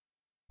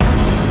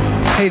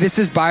Hey, this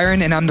is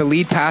Byron, and I'm the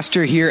lead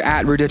pastor here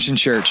at Redemption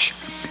Church.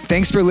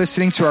 Thanks for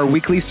listening to our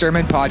weekly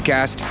sermon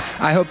podcast.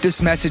 I hope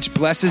this message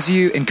blesses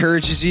you,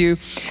 encourages you,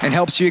 and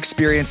helps you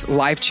experience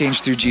life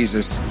change through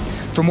Jesus.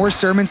 For more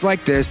sermons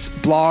like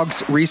this,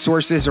 blogs,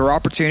 resources, or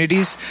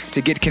opportunities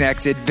to get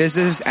connected,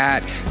 visit us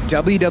at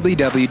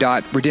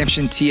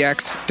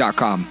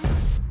www.redemptiontx.com.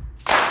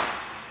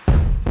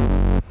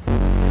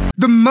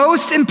 The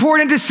most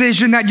important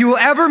decision that you will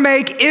ever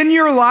make in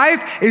your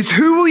life is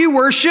who will you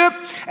worship?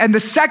 And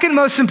the second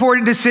most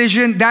important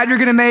decision that you're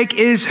going to make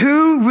is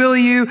who will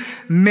you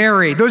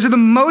marry? Those are the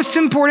most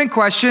important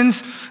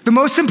questions, the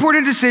most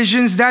important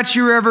decisions that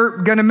you're ever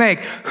going to make.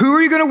 Who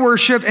are you going to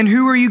worship and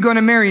who are you going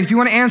to marry? And if you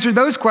want to answer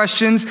those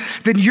questions,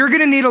 then you're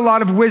going to need a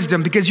lot of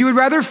wisdom because you would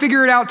rather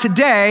figure it out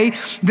today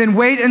than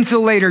wait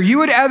until later. You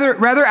would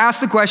rather ask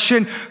the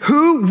question,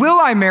 who will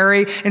I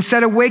marry?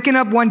 Instead of waking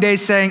up one day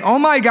saying, oh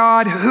my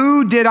God, who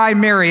did I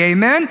marry?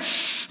 Amen?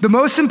 The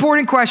most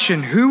important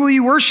question, who will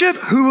you worship?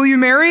 Who will you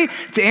marry?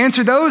 To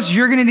answer those,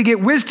 you're going to need to get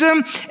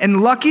wisdom.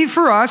 And lucky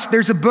for us,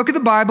 there's a book of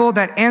the Bible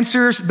that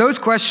answers those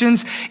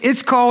questions.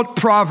 It's called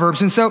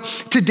Proverbs. And so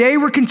today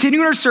we're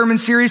continuing our sermon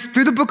series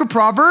through the book of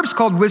Proverbs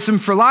called Wisdom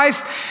for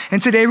Life.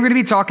 And today we're going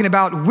to be talking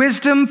about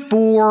wisdom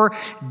for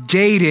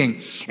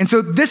dating. And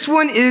so this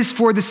one is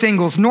for the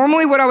singles.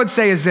 Normally what I would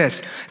say is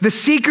this: the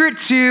secret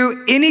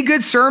to any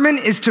good sermon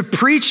is to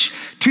preach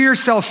to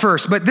yourself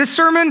first. But this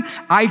sermon,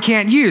 I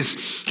can't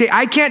use. Okay,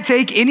 I can't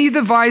take any of the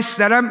advice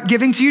that I'm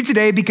giving to you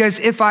today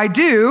because if I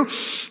do,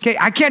 okay,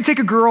 I can't take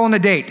a girl on a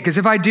date because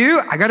if I do,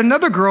 I got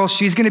another girl,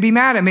 she's going to be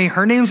mad at me.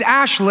 Her name's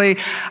Ashley.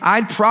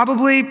 I'd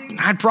probably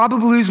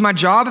lose my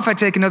job if I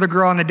take another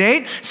girl on a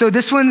date. So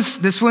this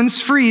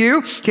one's for you.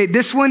 Okay,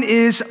 this one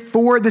is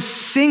for the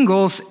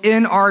singles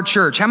in our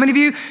church. How many of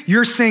you,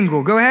 you're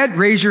single? Go ahead,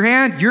 raise your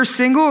hand. You're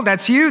single.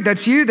 That's you.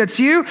 That's you. That's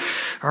you.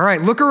 All right,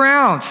 look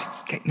around.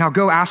 Okay, now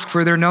go ask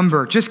for their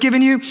number. Just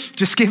giving you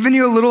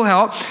a little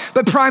help.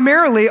 But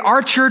primarily,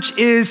 our church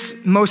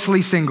is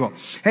mostly single.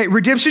 Hey,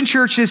 Redemption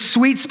Church's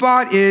sweet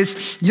spot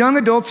is young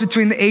adults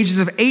between the ages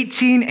of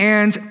 18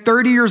 and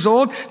 30 years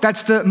old.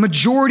 That's the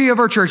majority of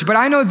our church. But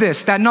I know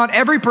this, that not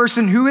every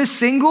person who is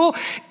single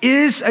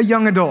is a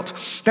young adult.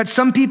 That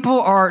some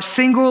people are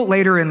single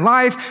later in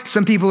life.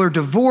 Some people are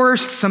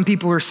divorced. Some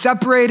people are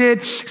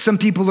separated. Some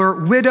people are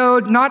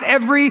widowed. Not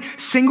every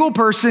single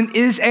person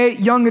is a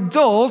young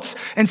adult.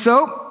 And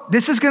so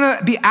this is going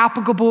to be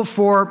applicable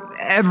for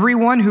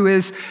everyone who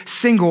is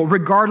single,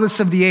 regardless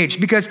of the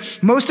age,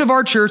 because most of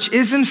our church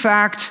is, in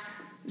fact,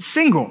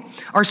 single.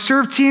 Our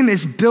serve team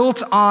is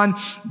built on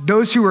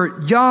those who are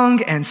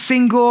young and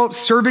single,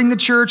 serving the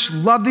church,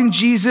 loving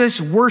Jesus,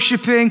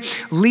 worshiping,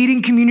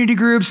 leading community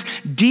groups,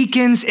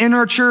 deacons in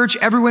our church,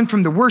 everyone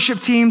from the worship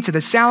team to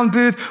the sound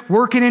booth,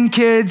 working in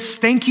kids.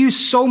 Thank you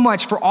so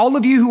much for all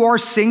of you who are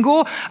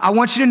single. I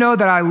want you to know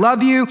that I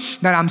love you,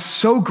 that I'm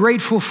so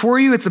grateful for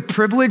you. It's a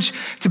privilege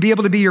to be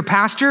able to be your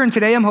pastor. And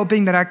today I'm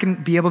hoping that I can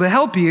be able to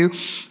help you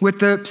with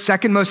the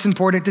second most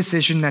important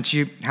decision that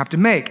you have to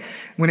make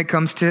when it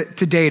comes to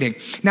dating.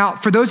 Now,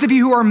 for those of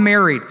you who are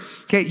married,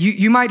 okay,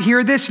 you might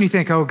hear this and you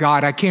think, oh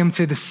God, I came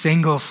to the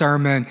single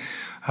sermon.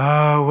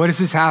 Oh, what does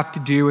this have to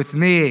do with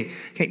me?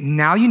 Okay,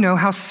 now you know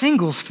how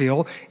singles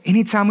feel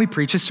anytime we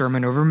preach a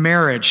sermon over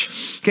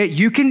marriage. Okay,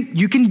 you can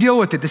deal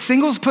with it. The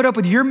singles put up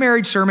with your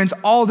marriage sermons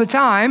all the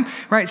time,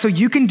 right? So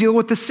you can deal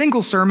with the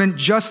single sermon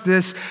just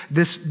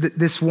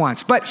this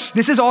once. But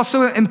this is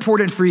also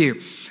important for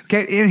you.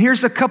 Okay, and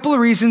here's a couple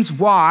of reasons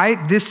why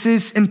this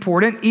is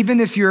important, even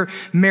if you're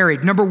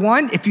married. Number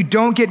one, if you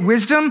don't get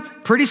wisdom,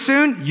 pretty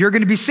soon you're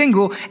going to be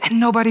single, and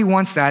nobody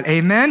wants that,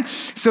 amen?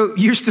 So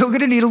you're still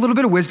going to need a little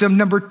bit of wisdom.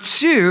 Number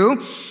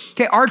two,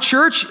 okay, our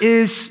church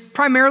is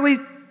primarily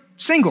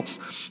singles.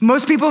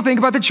 Most people think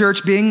about the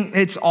church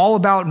it's all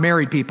about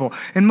married people.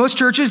 And most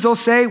churches, they'll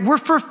say, we're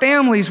for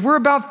families, we're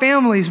about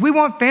families, we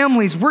want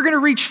families, we're going to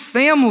reach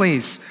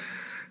families.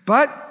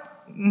 But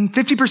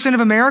 50% of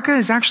America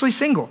is actually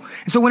single.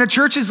 And so when a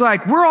church is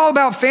like, we're all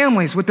about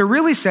families, what they're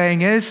really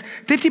saying is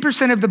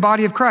 50% of the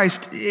body of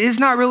Christ is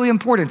not really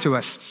important to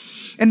us.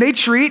 And they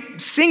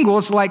treat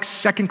singles like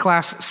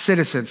second-class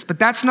citizens. But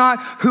that's not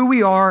who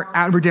we are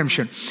at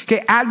Redemption.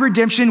 Okay, at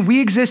Redemption,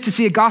 we exist to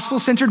see a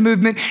gospel-centered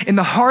movement in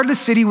the heart of the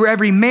city where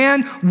every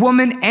man,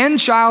 woman, and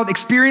child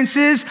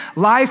experiences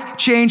life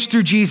change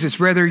through Jesus.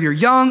 Whether you're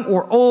young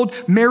or old,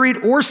 married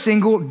or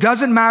single,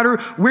 doesn't matter.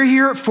 We're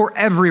here for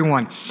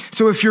everyone.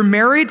 So if you're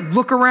married,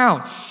 look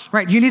around,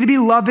 right? You need to be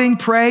loving,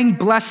 praying,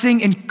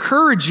 blessing,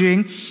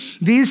 encouraging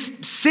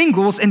these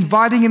singles,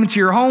 inviting them into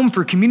your home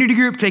for community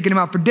group, taking them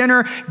out for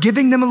dinner,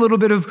 giving them a little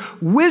bit of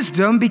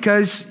wisdom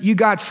because you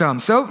got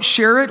some. So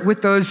share it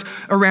with those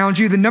around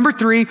you. The number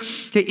three,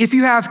 if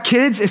you have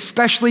kids,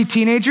 especially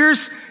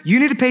teenagers, you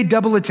need to pay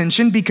double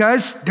attention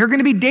because they're going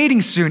to be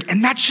dating soon.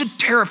 And that should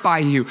terrify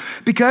you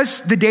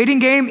because the dating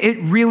game, it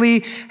really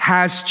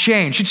has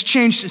changed. It's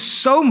changed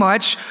so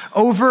much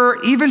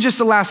over even just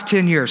the last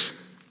 10 years.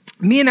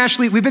 Me and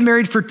Ashley, we've been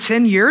married for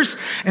 10 years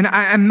and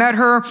I met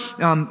her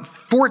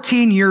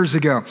 14 years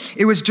ago.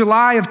 It was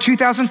July of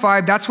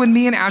 2005. That's when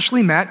me and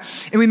Ashley met.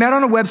 And we met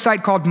on a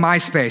website called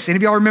MySpace. Any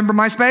of y'all remember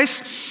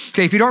MySpace?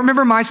 Okay, if you don't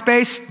remember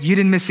MySpace, you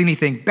didn't miss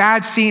anything.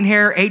 Bad scene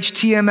hair,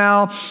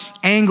 HTML,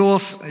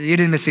 angles, you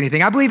didn't miss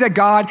anything. I believe that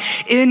God,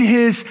 in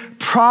his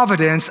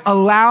providence,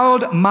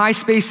 allowed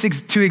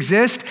MySpace to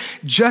exist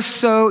just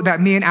so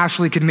that me and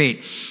Ashley could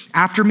meet.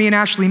 After me and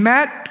Ashley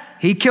met,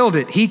 he killed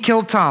it. He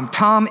killed Tom.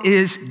 Tom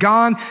is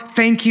gone.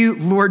 Thank you,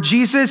 Lord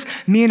Jesus.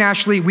 Me and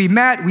Ashley, we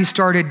met. We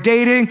started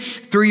dating.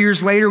 3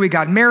 years later, we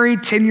got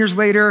married. 10 years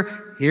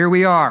later, here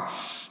we are.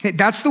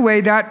 That's the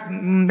way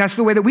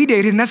that we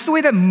dated, and that's the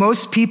way that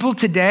most people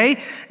today,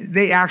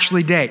 they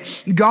actually date.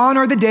 Gone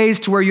are the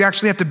days to where you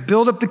actually have to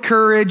build up the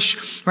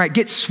courage, right?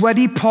 Get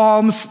sweaty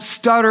palms,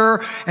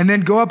 stutter, and then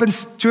go up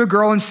to a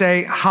girl and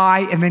say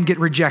hi, and then get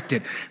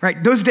rejected,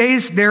 right? Those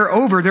days, they're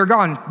over, they're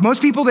gone.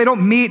 Most people, they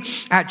don't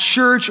meet at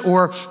church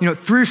or,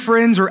 through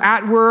friends or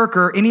at work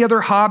or any other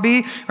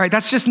hobby, right?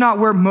 That's just not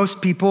where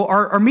most people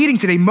are meeting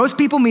today. Most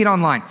people meet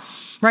online.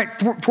 Right,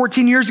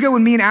 14 years ago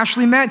when me and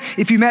Ashley met,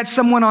 if you met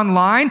someone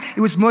online,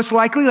 it was most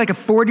likely like a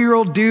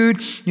 40-year-old dude,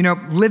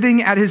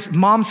 living at his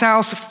mom's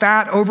house,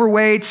 fat,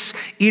 overweight,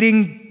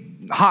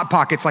 eating Hot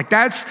Pockets. Like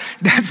that's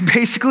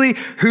basically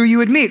who you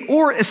would meet,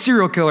 or a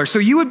serial killer. So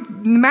you would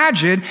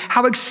imagine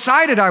how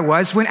excited I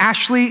was when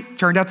Ashley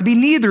turned out to be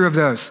neither of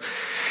those.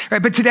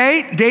 Right, but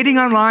today, dating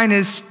online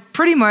is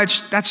pretty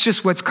much, that's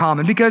just what's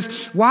common,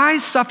 because why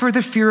suffer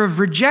the fear of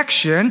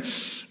rejection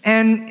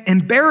and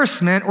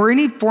embarrassment or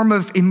any form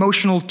of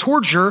emotional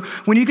torture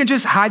when you can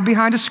just hide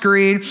behind a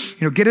screen,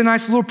 get a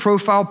nice little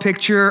profile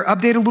picture,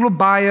 update a little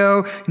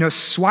bio,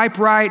 swipe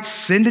right,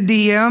 send a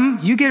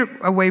DM. You get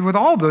away with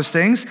all those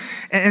things.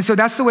 And so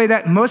that's the way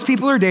that most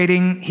people are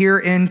dating here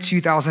in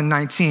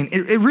 2019.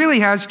 It really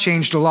has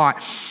changed a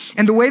lot.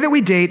 And the way that we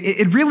date,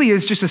 it really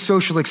is just a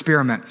social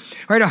experiment,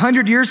 right?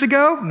 100 years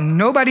ago,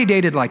 nobody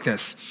dated like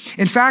this.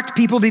 In fact,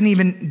 people didn't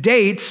even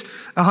date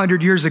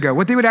 100 years ago.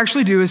 What they would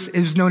actually do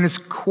is known as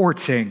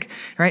courting,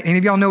 right? Any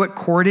of y'all know what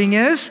courting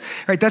is?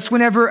 Right? That's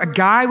whenever a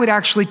guy would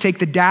actually take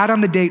the dad on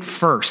the date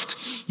first.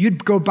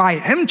 You'd go buy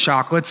him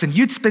chocolates and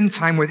you'd spend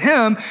time with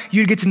him.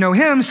 You'd get to know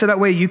him so that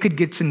way you could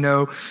get to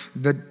know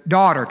the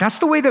daughter. That's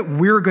the way that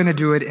we're going to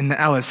do it in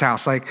the Ellis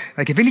house. Like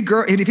if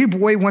any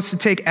boy wants to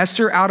take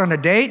Esther out on a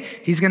date,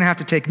 he's going to have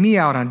to take me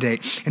out on a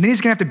date. And then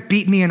he's going to have to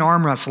beat me in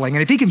arm wrestling.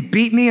 And if he can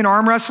beat me in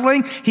arm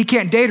wrestling, he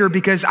can't date her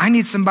because I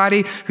need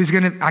somebody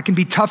I can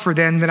be tougher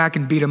than I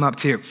can beat him up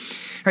too.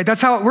 Right,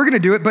 that's how we're going to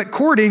do it. But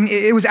courting,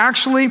 it was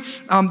actually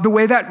the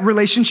way that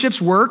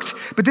relationships worked.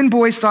 But then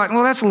boys thought,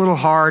 well, that's a little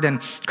hard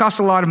and costs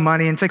a lot of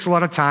money and takes a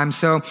lot of time.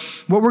 So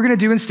what we're going to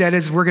do instead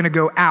is we're going to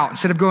go out.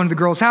 Instead of going to the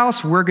girl's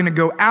house, we're going to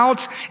go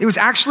out. It was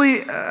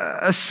actually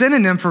a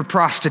synonym for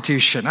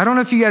prostitution. I don't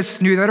know if you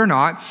guys knew that or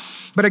not.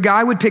 But a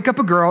guy would pick up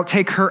a girl,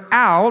 take her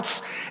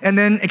out, and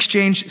then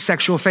exchange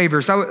sexual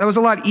favors. That was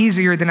a lot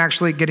easier than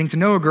actually getting to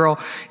know a girl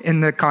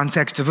in the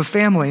context of a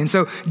family. And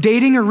so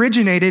dating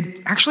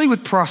originated actually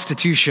with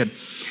prostitution.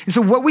 And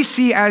so what we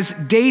see as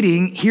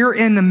dating here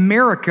in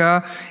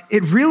America,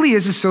 it really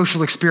is a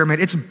social experiment.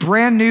 It's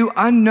brand new,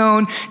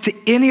 unknown to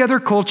any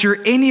other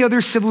culture, any other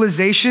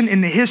civilization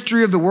in the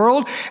history of the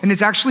world, and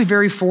it's actually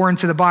very foreign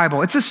to the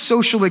Bible. It's a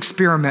social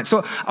experiment.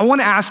 So I want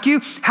to ask you,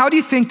 how do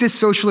you think this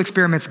social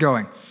experiment's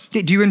going?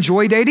 Do you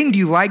enjoy dating? Do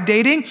you like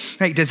dating?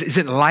 Like, is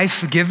it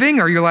life-giving?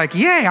 Or you're like,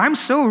 yay, I'm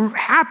so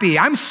happy.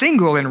 I'm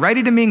single and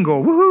ready to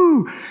mingle.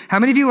 Woohoo! How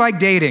many of you like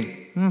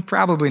dating?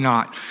 Probably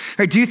not.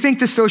 Right, do you think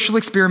the social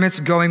experiment's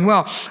going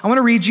well? I want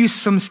to read you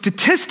some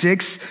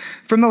statistics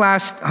from the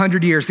last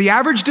 100 years. The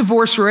average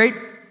divorce rate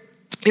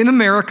in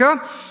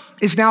America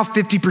is now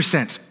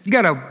 50%. You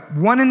got a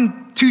 1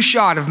 in 2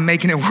 shot of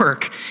making it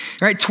work,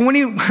 right?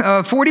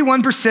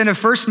 41% of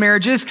first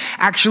marriages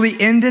actually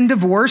end in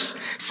divorce.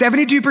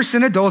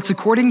 72% adults,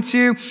 according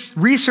to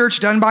research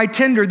done by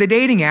Tinder, the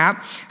dating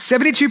app,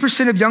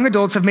 72% of young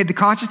adults have made the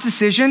conscious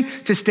decision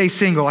to stay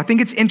single. I think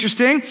it's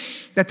interesting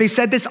that they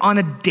said this on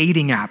a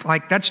dating app.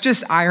 Like, that's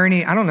just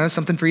irony. I don't know,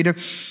 something for you to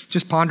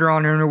just ponder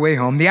on your way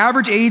home. The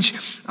average age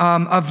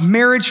of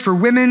marriage for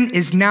women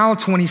is now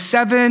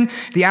 27.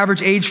 The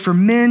average age for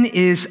men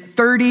is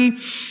 30.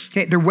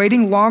 Okay, they're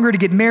waiting longer to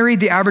get married.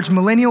 The average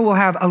millennial will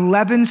have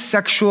 11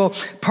 sexual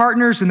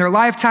partners in their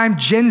lifetime.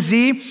 Gen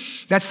Z,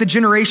 that's the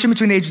generation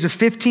between the ages of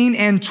 15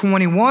 and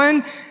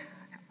 21,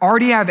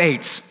 already have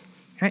 8.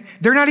 Okay?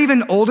 They're not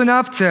even old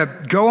enough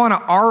to go on an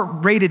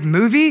R-rated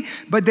movie,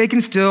 but they can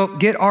still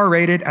get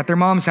R-rated at their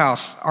mom's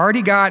house.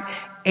 Already got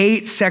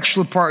 8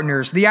 sexual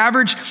partners. The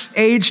average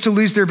age to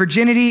lose their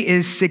virginity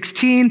is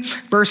 16.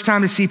 First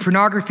time to see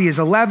pornography is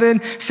 11.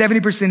 70%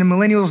 of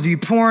millennials view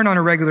porn on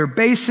a regular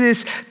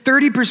basis.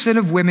 30%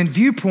 of women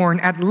view porn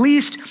at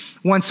least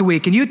once a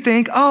week. And you'd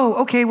think,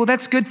 oh, okay, well,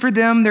 that's good for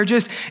them. They're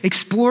just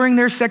exploring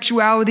their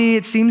sexuality.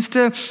 It seems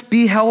to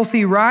be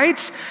healthy,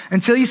 right?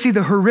 Until you see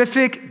the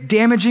horrific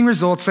damaging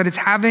results that it's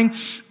having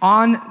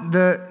on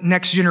the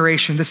next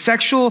generation. The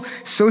sexual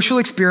social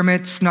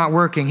experiment's not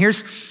working.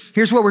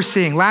 Here's what we're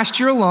seeing. Last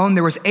year alone,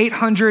 there was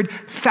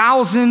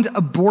 800,000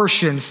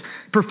 abortions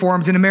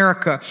performed in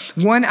America.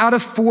 1 out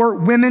of 4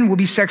 women will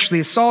be sexually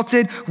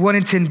assaulted. 1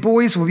 in 10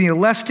 boys will be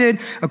molested.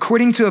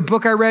 According to a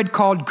book I read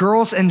called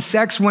Girls and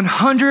Sex,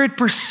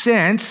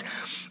 100%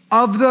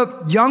 of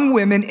the young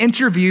women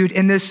interviewed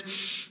in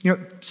this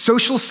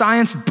social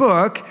science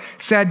book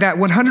said that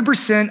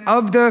 100%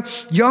 of the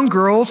young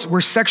girls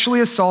were sexually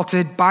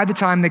assaulted by the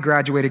time they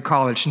graduated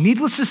college.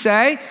 Needless to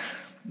say,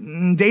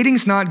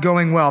 dating's not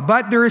going well,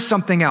 but there is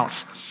something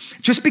else.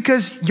 Just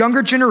because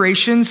younger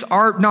generations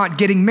are not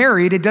getting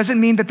married, it doesn't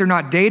mean that they're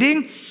not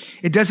dating.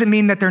 It doesn't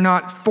mean that they're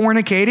not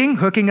fornicating,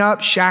 hooking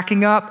up,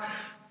 shacking up,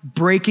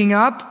 breaking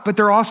up, but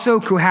they're also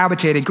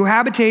cohabitating.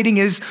 Cohabitating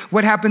is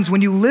what happens when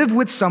you live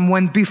with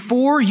someone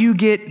before you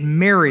get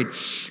married.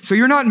 So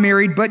you're not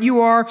married, but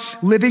you are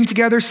living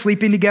together,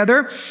 sleeping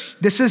together.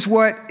 This is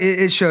what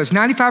it shows.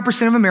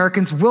 95% of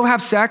Americans will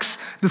have sex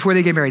before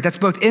they get married. That's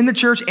both in the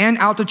church and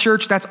out the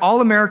church. That's all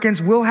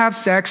Americans will have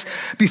sex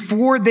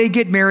before they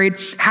get married.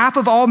 Half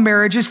of all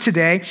marriages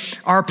today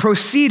are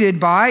preceded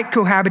by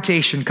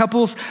cohabitation.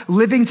 Couples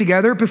living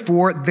together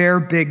before their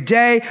big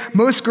day.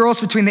 Most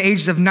girls between the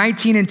ages of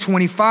 19 and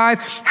 25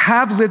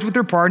 have lived with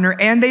their partner,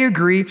 and they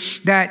agree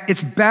that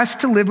it's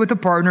best to live with a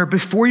partner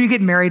before you get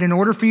married in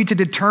order for you to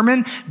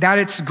determine that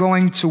it's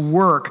going to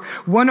work.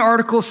 One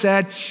article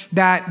said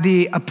that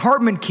the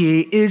apartment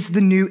key is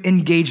the new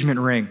engagement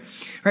ring,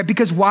 right?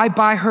 Because why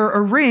buy her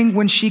a ring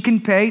when she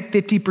can pay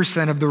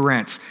 50% of the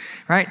rent?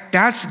 Right?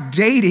 That's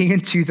dating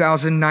in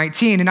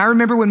 2019. And I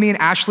remember when me and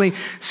Ashley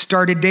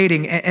started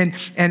dating, and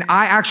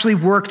I actually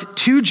worked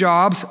 2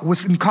 jobs,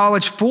 was in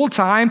college full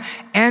time,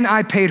 and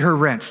I paid her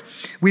rent.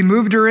 We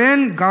moved her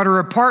in, got her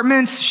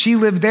apartments, she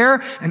lived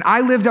there, and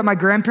I lived at my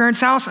grandparents'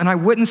 house, and I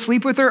wouldn't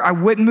sleep with her, I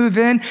wouldn't move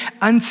in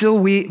until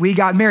we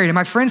got married. And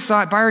my friends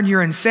thought, Byron,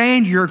 you're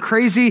insane, you're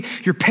crazy,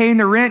 you're paying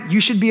the rent, you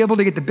should be able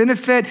to get the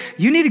benefit,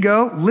 you need to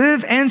go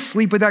live and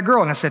sleep with that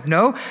girl. And I said,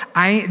 no,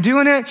 I ain't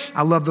doing it.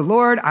 I love the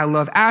Lord, I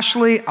love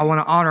Ashley, I want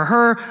to honor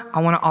her.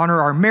 I want to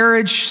honor our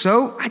marriage.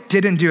 So I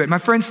didn't do it. My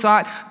friends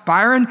thought,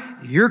 Byron,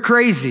 you're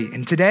crazy.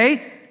 And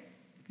today,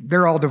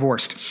 they're all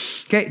divorced.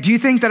 Okay, do you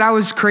think that I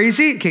was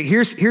crazy? Okay,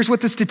 here's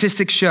what the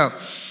statistics show.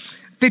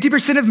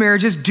 50% of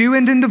marriages do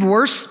end in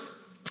divorce,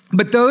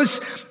 but those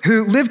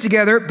who live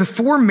together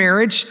before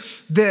marriage,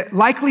 the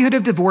likelihood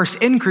of divorce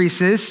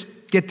increases,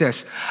 get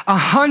this,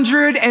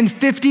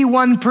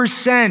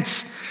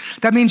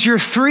 151%. That means you're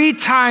 3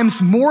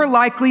 times more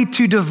likely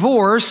to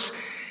divorce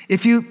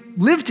if you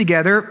live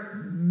together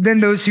than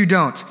those who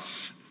don't.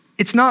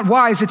 It's not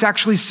wise, it's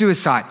actually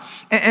suicide.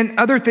 And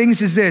other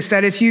things is this,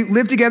 that if you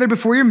live together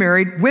before you're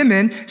married,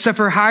 women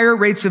suffer higher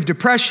rates of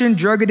depression,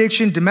 drug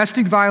addiction,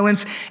 domestic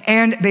violence,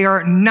 and they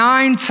are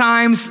 9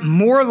 times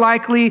more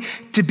likely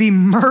to be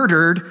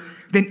murdered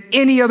than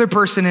any other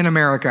person in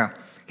America.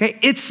 Okay,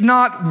 it's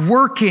not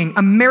working.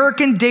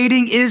 American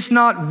dating is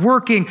not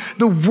working.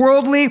 The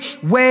worldly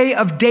way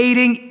of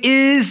dating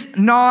is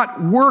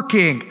not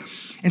working.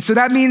 And so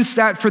that means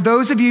that for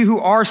those of you who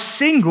are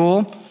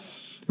single,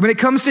 when it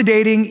comes to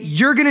dating,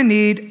 you're going to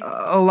need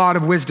a lot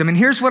of wisdom. And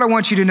here's what I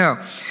want you to know,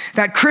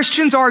 that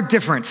Christians are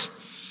different.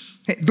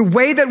 The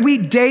way that we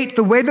date,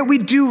 the way that we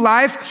do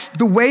life,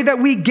 the way that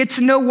we get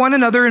to know one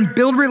another and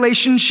build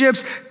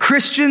relationships,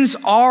 Christians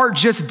are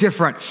just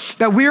different.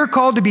 That we are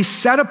called to be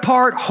set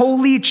apart,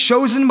 holy,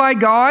 chosen by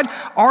God.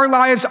 Our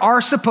lives are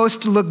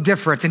supposed to look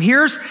different. And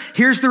here's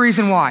the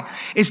reason why.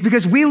 It's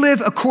because we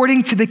live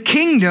according to the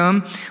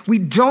kingdom. We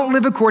don't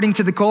live according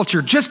to the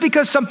culture. Just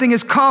because something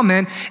is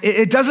common,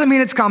 it doesn't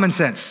mean it's common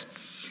sense.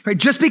 Right?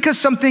 Just because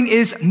something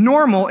is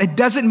normal, it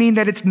doesn't mean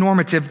that it's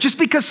normative. Just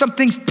because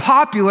something's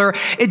popular,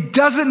 it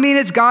doesn't mean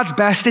it's God's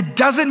best. It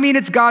doesn't mean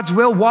it's God's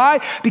will.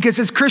 Why? Because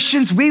as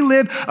Christians, we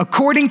live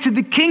according to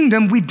the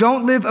kingdom. We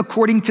don't live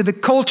according to the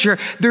culture.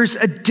 There's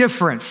a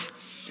difference.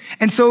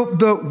 And so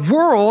the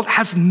world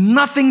has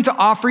nothing to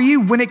offer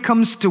you when it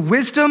comes to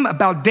wisdom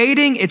about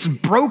dating. It's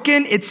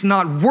broken. It's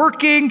not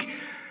working.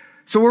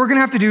 So what we're going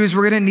to have to do is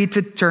we're going to need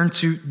to turn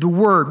to the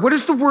Word. What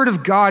does the Word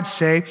of God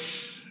say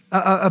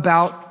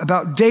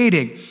about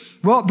dating?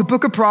 Well, the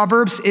book of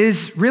Proverbs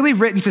is really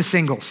written to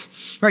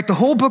singles, right? The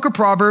whole book of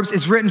Proverbs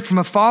is written from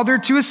a father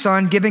to a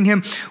son, giving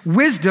him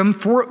wisdom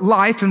for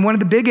life. And one of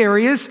the big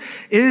areas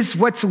is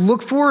what to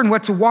look for and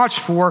what to watch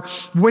for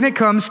when it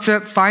comes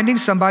to finding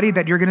somebody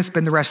that you're going to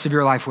spend the rest of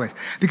your life with.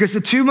 Because the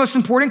 2 most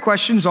important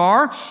questions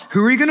are,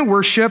 who are you going to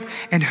worship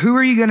and who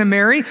are you going to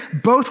marry?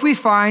 Both we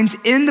find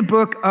in the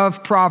book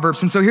of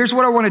Proverbs. And so here's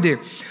what I want to do.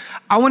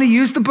 I want to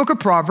use the book of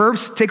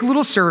Proverbs, take a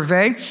little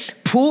survey,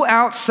 pull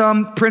out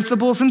some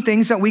principles and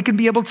things that we can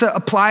be able to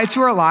apply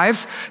to our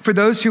lives for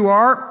those who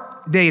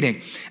are dating.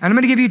 And I'm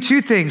going to give you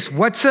 2 things,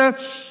 what to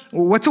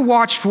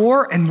watch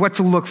for and what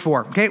to look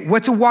for. Okay,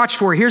 what to watch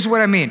for. Here's what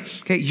I mean.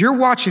 Okay, you're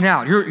watching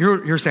out.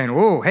 You're saying,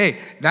 oh, hey,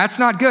 that's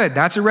not good.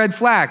 That's a red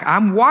flag.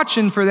 I'm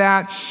watching for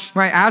that.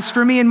 Right? As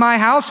for me and my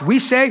house, we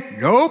say,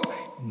 nope,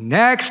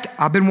 next.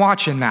 I've been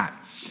watching that.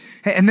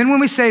 And then when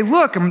we say,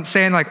 look, I'm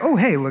saying like, oh,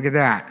 hey, look at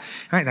that. All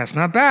right, that's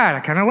not bad. I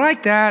kind of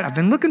like that. I've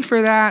been looking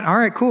for that. All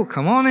right, cool.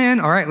 Come on in.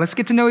 All right, let's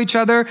get to know each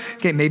other.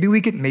 Okay, maybe we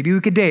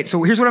could date.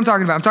 So here's what I'm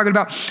talking about. I'm talking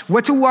about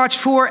what to watch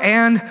for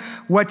and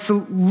what to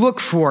look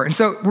for. And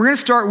so we're going to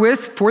start with,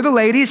 for the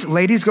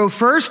ladies, go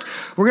first.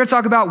 We're going to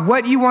talk about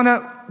what you want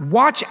to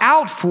watch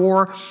out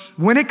for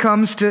when it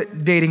comes to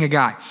dating a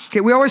guy.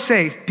 Okay, we always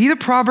say, be the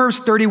Proverbs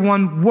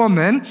 31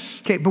 woman.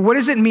 Okay, but what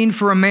does it mean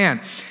for a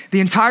man? The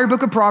entire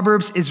book of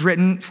Proverbs is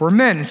written for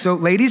men. So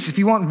ladies, if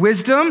you want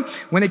wisdom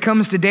when it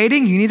comes to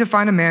dating, you need to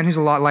find a man who's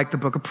a lot like the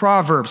book of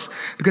Proverbs,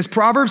 because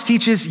Proverbs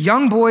teaches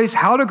young boys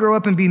how to grow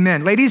up and be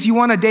men. Ladies, you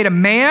want to date a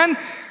man,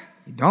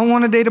 you don't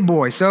want to date a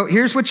boy. So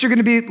here's what you're going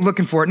to be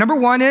looking for. Number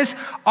one is,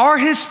 are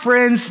his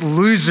friends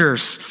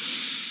losers?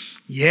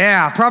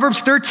 Yeah,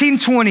 Proverbs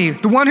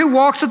 13:20. The one who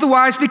walks with the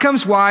wise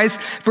becomes wise,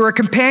 for a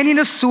companion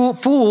of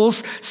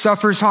fools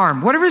suffers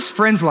harm. What are his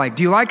friends like?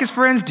 Do you like his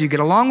friends? Do you get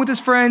along with his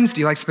friends?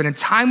 Do you like spending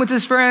time with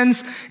his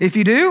friends? If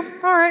you do,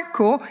 all right,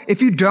 cool.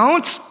 If you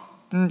don't,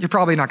 you're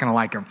probably not going to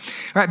like him,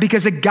 right?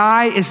 Because a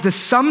guy is the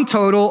sum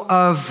total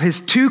of his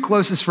two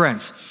closest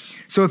friends.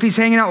 So if he's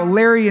hanging out with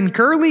Larry and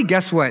Curly,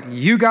 guess what?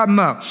 You got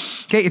Mo.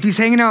 Okay, if he's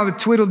hanging out with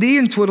Tweedledee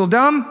and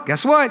Tweedledum,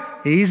 guess what?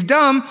 He's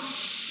dumb.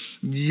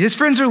 His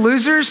friends are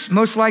losers.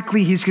 Most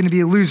likely he's going to be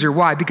a loser.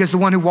 Why? Because the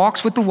one who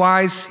walks with the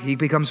wise, he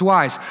becomes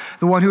wise.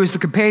 The one who is the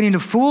companion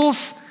of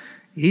fools,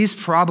 he's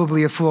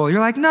probably a fool.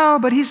 You're like, no,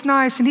 but he's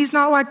nice and he's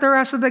not like the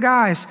rest of the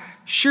guys.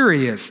 Sure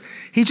he is.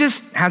 He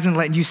just hasn't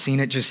let you seen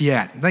it just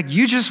yet. Like,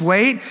 you just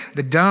wait.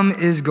 The dumb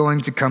is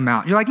going to come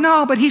out. You're like,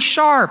 no, but he's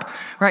sharp,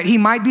 right? He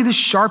might be the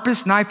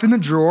sharpest knife in the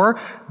drawer,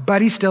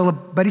 but he's still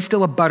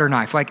a butter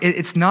knife. Like,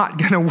 it's not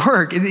going to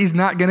work. He's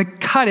not going to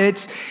cut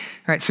it.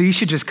 All right, so you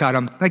should just cut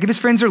him. Like, if his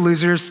friends are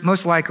losers,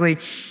 most likely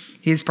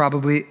he's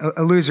probably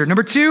a loser.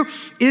 Number two,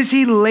 is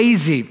he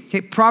lazy?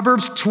 Okay,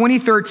 Proverbs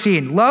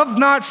 20:13. Love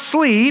not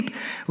sleep,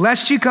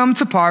 lest you come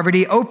to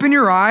poverty. Open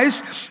your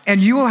eyes, and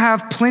you will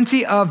have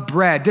plenty of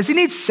bread. Does he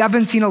need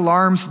 17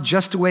 alarms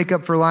just to wake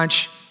up for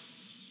lunch?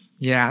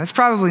 Yeah, that's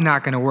probably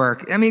not going to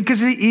work. I mean, because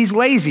he's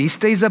lazy. He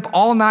stays up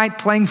all night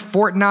playing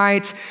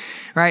Fortnite,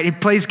 right? He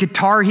plays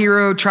Guitar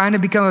Hero, trying to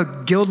become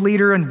a guild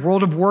leader in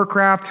World of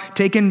Warcraft,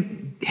 taking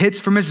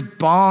hits from his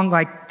bong.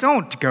 Like,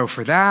 don't go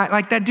for that.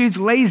 Like, that dude's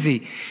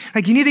lazy.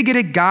 Like, you need to get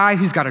a guy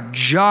who's got a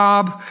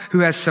job, who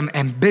has some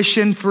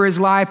ambition for his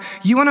life.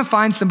 You want to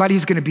find somebody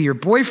who's going to be your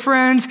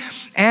boyfriend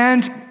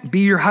and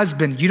be your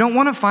husband. You don't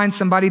want to find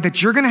somebody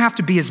that you're going to have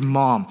to be his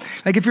mom.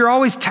 Like, if you're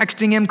always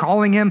texting him,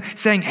 calling him,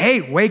 saying,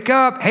 hey, wake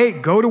up. Hey,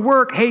 go to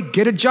work. Hey,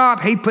 get a job.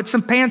 Hey, put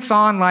some pants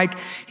on. Like,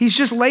 he's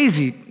just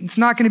lazy. It's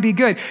not going to be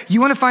good.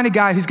 You want to find a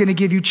guy who's going to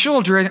give you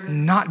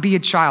children, not be a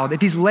child.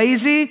 If he's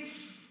lazy,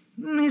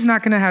 he's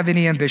not going to have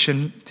any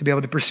ambition to be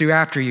able to pursue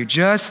after you.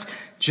 Just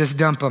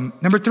dump him.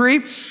 Number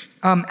three,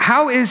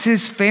 how is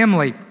his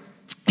family?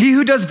 He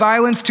who does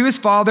violence to his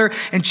father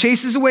and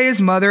chases away his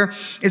mother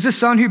is a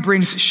son who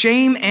brings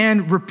shame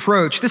and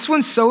reproach. This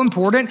one's so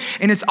important,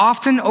 and it's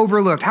often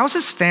overlooked. How's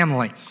his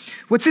family?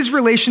 What's his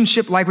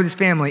relationship like with his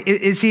family?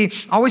 Is he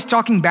always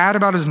talking bad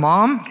about his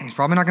mom? He's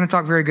probably not going to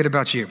talk very good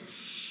about you.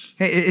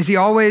 Is he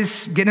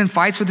always getting in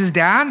fights with his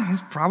dad?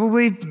 He's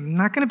probably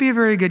not going to be a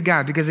very good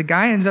guy, because a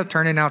guy ends up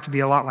turning out to be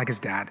a lot like his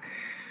dad.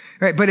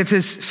 Right? But if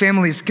his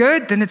family's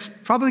good, then it's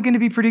probably going to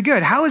be pretty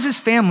good. How is his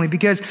family?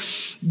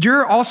 Because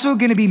you're also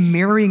going to be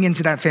marrying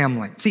into that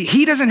family. See,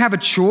 he doesn't have a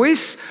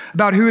choice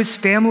about who his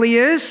family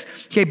is,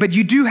 okay, but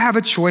you do have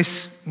a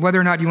choice whether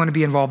or not you want to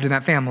be involved in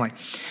that family.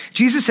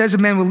 Jesus says a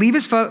man will leave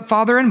his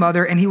father and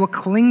mother and he will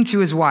cling to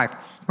his wife,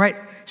 right?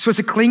 Supposed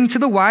to cling to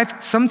the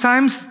wife.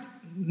 Sometimes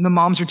the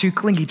moms are too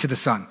clingy to the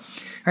son.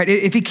 Right?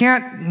 If he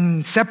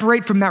can't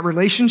separate from that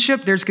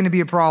relationship, there's going to be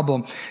a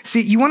problem.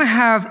 See, you want to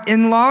have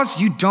in-laws,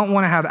 you don't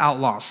want to have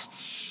outlaws.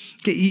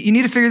 Okay, you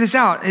need to figure this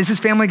out. Is his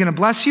family going to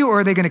bless you,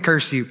 or are they going to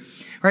curse you?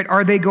 Right?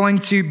 Are they going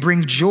to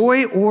bring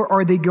joy, or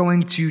are they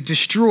going to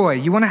destroy?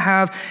 You want to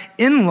have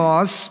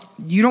in-laws,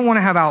 you don't want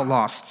to have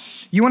outlaws.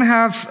 You want to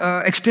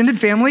have extended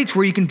family to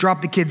where you can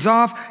drop the kids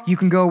off, you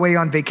can go away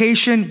on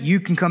vacation, you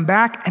can come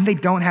back, and they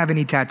don't have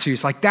any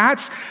tattoos. Like,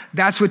 that's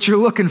what you're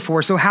looking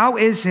for. So how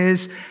is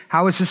his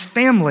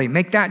family?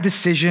 Make that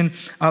decision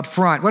up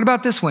front. What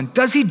about this one?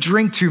 Does he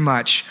drink too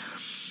much?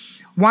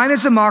 Wine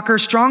is a mocker,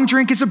 strong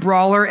drink is a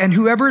brawler, and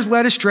whoever is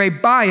led astray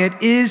by it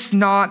is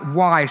not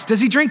wise.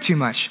 Does he drink too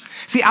much?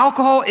 See,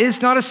 alcohol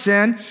is not a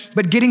sin,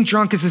 but getting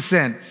drunk is a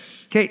sin.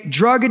 Okay,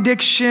 drug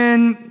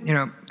addiction,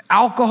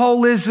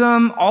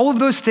 alcoholism, all of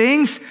those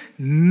things,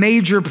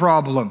 major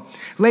problem.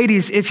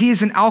 Ladies, if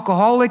he's an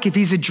alcoholic, if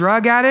he's a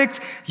drug addict,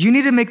 you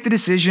need to make the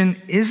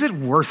decision, is it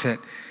worth it?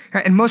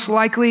 And most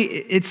likely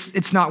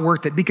it's not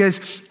worth it,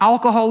 because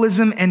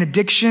alcoholism and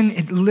addiction,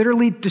 it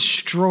literally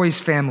destroys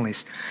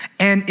families.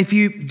 And if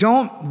you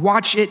don't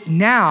watch it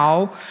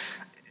now,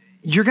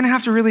 you're going to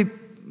have to really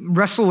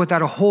wrestle with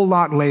that a whole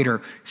lot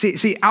later.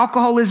 See,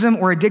 alcoholism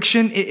or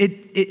addiction,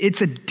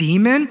 it's a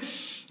demon.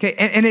 Okay,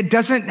 and it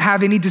doesn't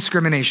have any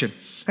discrimination.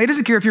 He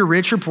doesn't care if you're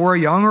rich or poor,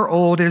 young or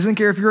old. He doesn't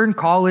care if you're in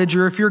college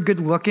or if you're good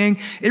looking.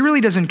 It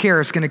really doesn't care.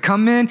 It's going to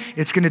come in,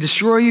 it's going to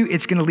destroy you,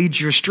 it's going to lead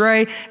you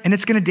astray, and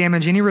it's going to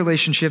damage any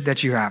relationship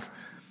that you have.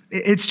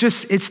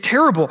 It's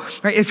terrible,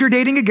 right? If you're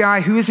dating a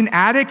guy who is an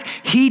addict,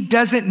 he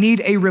doesn't need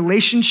a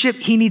relationship,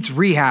 he needs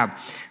rehab,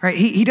 right?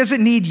 He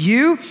doesn't need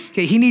you,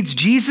 okay? He needs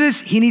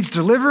Jesus, he needs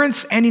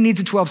deliverance, and he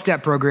needs a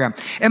 12-step program.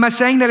 Am I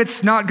saying that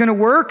it's not going to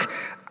work?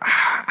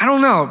 I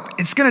don't know.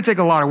 It's going to take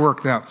a lot of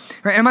work though.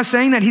 Right? Am I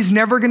saying that he's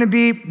never going to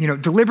be,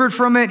 delivered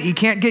from it? He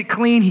can't get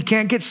clean. He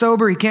can't get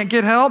sober. He can't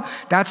get help.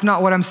 That's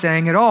not what I'm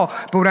saying at all.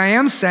 But what I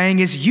am saying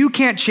is you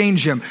can't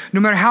change him. No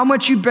matter how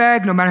much you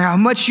beg, no matter how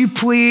much you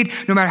plead,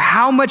 no matter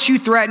how much you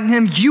threaten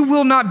him, you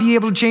will not be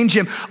able to change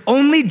him.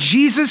 Only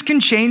Jesus can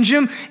change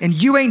him, and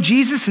you ain't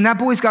Jesus, and that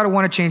boy's got to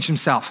want to change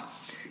himself.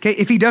 Okay?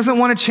 If he doesn't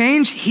want to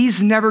change,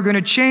 he's never going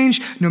to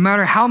change. No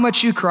matter how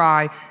much you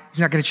cry, he's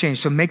not going to change.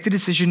 So make the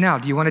decision now.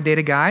 Do you want to date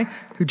a guy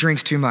who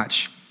drinks too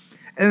much?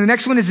 And the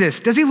next one is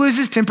this. Does he lose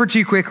his temper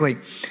too quickly?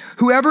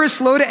 Whoever is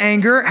slow to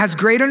anger has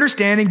great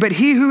understanding, but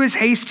he who is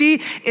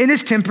hasty in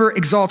his temper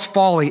exalts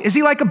folly. Is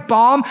he like a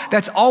bomb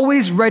that's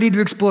always ready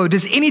to explode?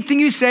 Does anything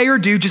you say or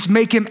do just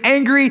make him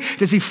angry?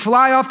 Does he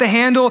fly off the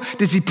handle?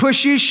 Does he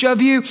push you,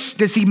 shove you?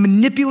 Does he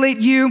manipulate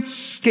you?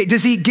 Okay,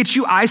 does he get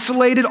you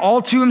isolated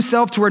all to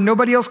himself to where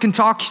nobody else can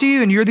talk to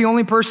you and you're the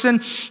only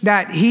person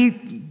that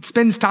he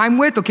spends time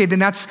with? Okay, then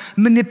that's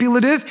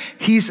manipulative.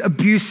 He's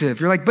abusive.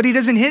 You're like, but he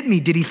doesn't hit me.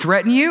 Did he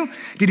threaten you?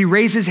 Did he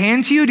raise his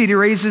hand to you? Did he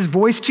raise his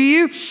voice to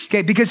you?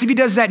 Okay, because if he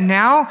does that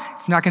now,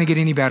 it's not going to get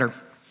any better.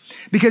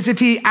 Because if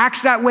he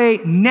acts that way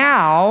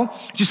now,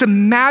 just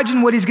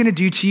imagine what he's going to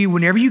do to you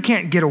whenever you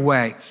can't get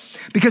away.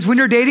 Because when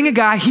you're dating a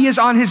guy, he is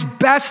on his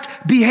best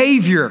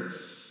behavior.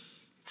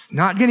 It's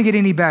not going to get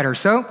any better.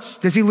 So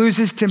does he lose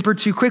his temper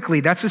too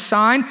quickly? That's a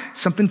sign,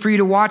 something for you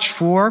to watch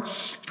for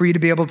you to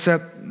be able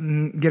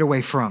to get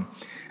away from.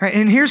 Right?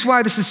 And here's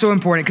why this is so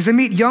important, because I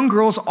meet young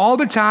girls all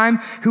the time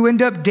who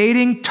end up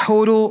dating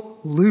total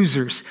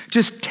losers,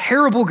 just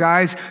terrible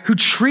guys who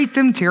treat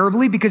them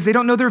terribly because they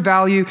don't know their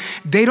value,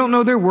 they don't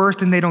know their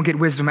worth, and they don't get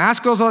wisdom. I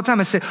ask girls all the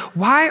time, I say,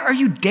 why are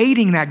you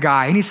dating that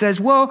guy? And he says,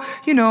 well,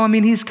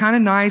 he's kind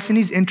of nice and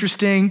he's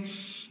interesting.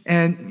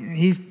 And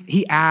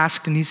he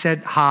asked and he said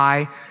hi.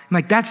 I'm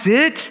like, that's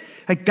it?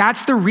 Like,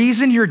 that's the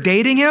reason you're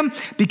dating him?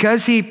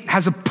 Because he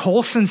has a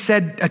pulse and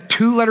said a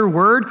 2-letter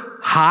word,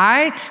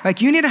 hi?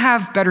 Like, you need to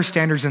have better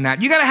standards than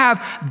that. You got to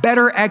have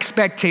better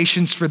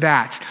expectations for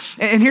that.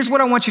 And here's what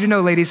I want you to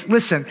know, ladies.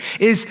 Listen,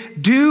 is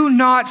do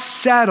not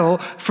settle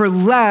for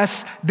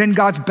less than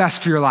God's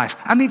best for your life.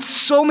 I mean,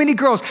 so many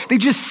girls, they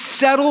just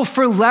settle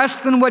for less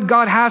than what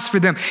God has for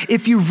them.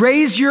 If you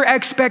raise your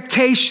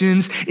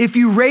expectations, if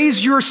you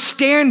raise your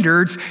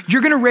standards,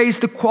 you're going to raise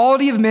the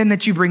quality of men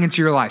that you bring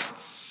into your life.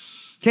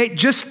 Okay,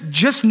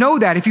 just know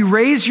that. If you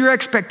raise your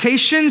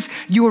expectations,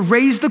 you will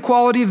raise the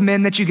quality of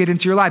men that you get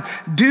into your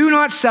life. Do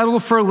not settle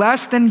for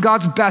less than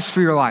God's best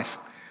for your life.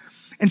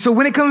 And so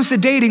when it comes to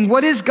dating,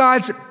 what is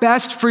God's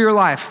best for your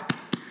life?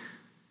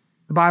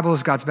 The Bible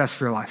is God's best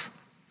for your life.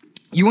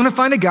 You want to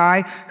find a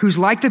guy who's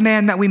like the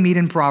man that we meet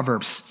in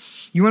Proverbs.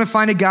 You want to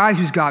find a guy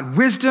who's got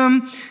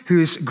wisdom,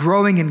 who's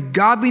growing in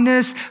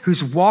godliness,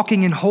 who's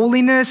walking in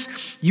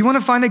holiness. You want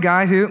to find a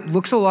guy who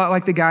looks a lot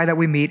like the guy that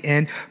we meet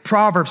in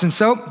Proverbs. And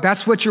so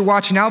that's what you're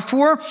watching out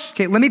for.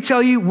 Okay, let me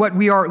tell you what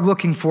we are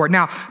looking for.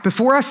 Now,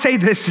 before I say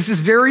this is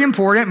very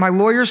important. My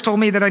lawyers told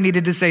me that I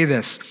needed to say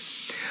this.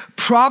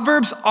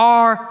 Proverbs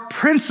are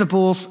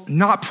principles,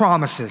 not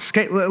promises.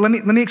 Okay, let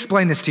me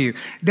explain this to you.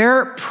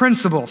 They're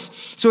principles.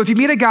 So if you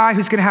meet a guy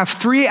who's going to have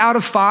 3 out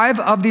of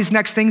 5 of these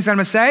next things that I'm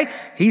going to say,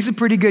 he's a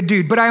pretty good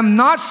dude. But I am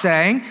not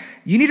saying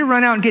you need to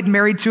run out and get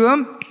married to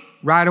him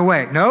right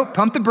away. No,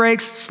 pump the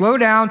brakes, slow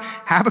down,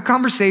 have a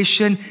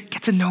conversation,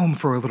 get to know him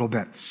for a little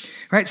bit.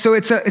 Right? So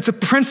it's a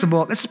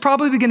principle. This is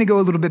probably going to go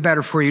a little bit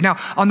better for you. Now,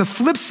 on the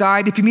flip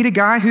side, if you meet a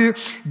guy who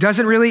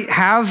doesn't really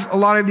have a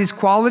lot of these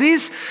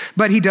qualities,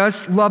 but he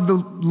does love the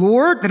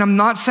Lord, then I'm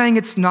not saying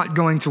it's not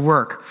going to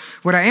work.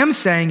 What I am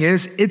saying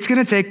is it's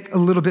going to take a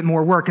little bit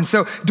more work. And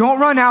so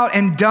don't run out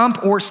and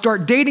dump or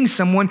start dating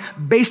someone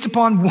based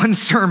upon one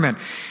sermon.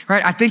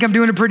 Right? I think I'm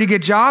doing a pretty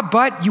good job,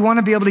 but you want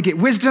to be able to get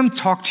wisdom,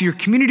 talk to your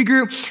community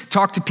group,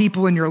 talk to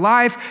people in your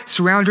life,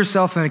 surround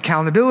yourself in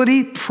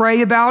accountability,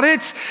 pray about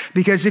it,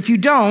 because if you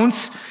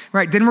don't,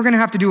 right, then we're going to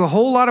have to do a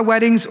whole lot of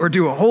weddings or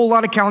do a whole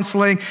lot of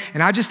counseling,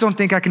 and I just don't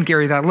think I can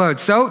carry that load.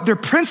 So they're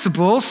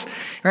principles,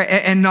 right,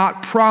 and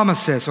not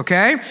promises,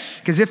 okay?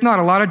 Because if not,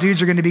 a lot of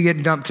dudes are going to be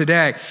getting dumped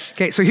today.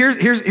 Okay, so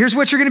here's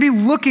what you're going to be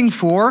looking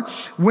for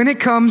when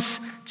it comes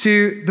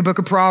to the book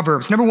of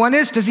Proverbs. Number 1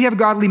 is, does he have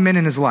godly men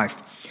in his life?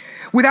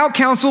 Without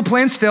counsel,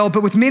 plans fail,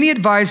 but with many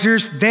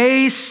advisors,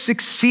 they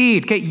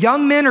succeed. Okay,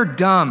 young men are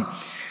dumb.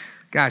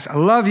 Guys, I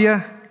love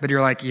you, but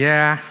you're like,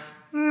 yeah,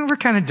 we're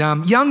kind of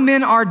dumb. Young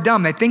men are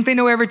dumb. They think they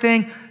know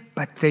everything,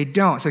 but they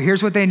don't. So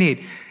here's what they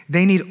need.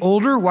 They need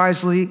older,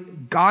 wisely,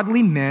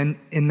 godly men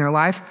in their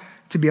life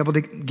to be able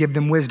to give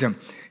them wisdom.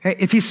 Okay,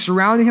 if he's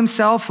surrounding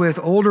himself with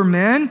older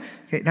men,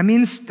 okay, that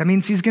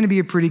means he's going to be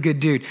a pretty good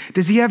dude.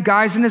 Does he have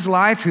guys in his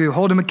life who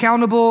hold him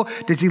accountable?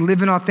 Does he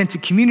live in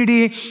authentic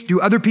community? Do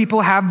other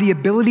people have the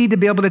ability to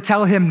be able to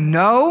tell him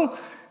no?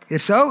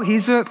 If so,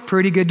 he's a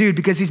pretty good dude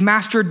because he's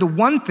mastered the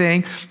one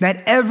thing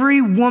that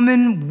every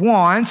woman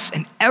wants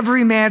and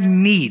every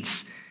man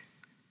needs: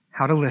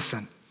 how to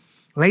listen.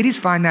 Ladies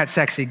find that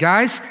sexy.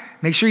 Guys,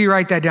 make sure you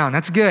write that down.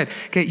 That's good.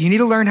 Okay, you need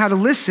to learn how to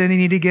listen. You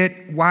need to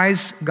get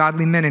wise,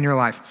 godly men in your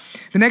life.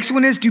 The next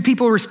one is, do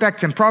people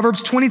respect him?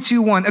 Proverbs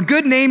 22:1. A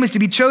good name is to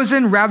be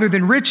chosen rather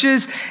than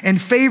riches,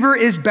 and favor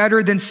is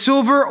better than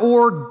silver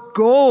or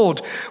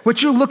gold.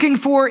 What you're looking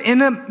for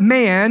in a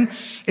man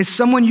is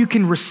someone you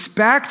can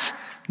respect,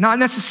 not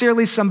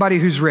necessarily somebody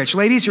who's rich.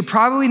 Ladies, you're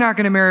probably not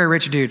going to marry a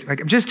rich dude.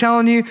 Like, I'm just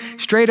telling you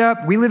straight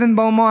up, we live in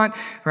Beaumont,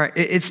 right?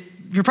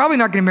 You're probably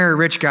not going to marry a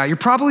rich guy. You're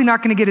probably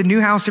not going to get a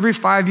new house every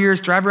 5 years,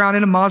 drive around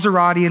in a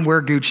Maserati and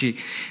wear Gucci.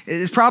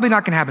 It's probably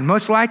not going to happen.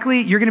 Most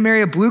likely, you're going to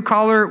marry a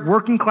blue-collar,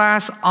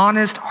 working-class,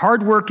 honest,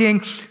 hardworking,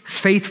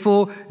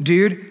 faithful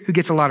dude who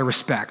gets a lot of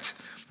respect.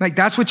 Like,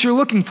 that's what you're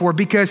looking for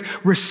because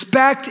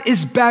respect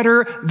is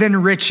better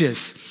than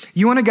riches.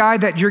 You want a guy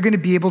that you're going to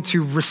be able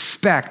to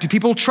respect. Do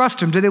people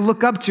trust him? Do they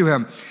look up to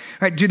him?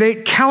 Right? Do they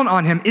count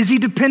on him? Is he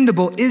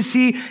dependable? Is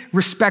he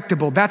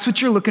respectable? That's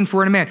what you're looking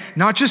for in a man.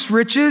 Not just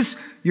riches,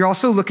 you're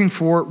also looking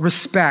for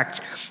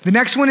respect. The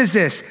next one is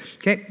this,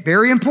 okay?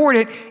 Very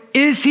important.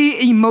 Is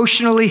he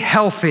emotionally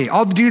healthy?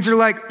 All the dudes are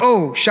like,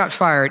 oh, shot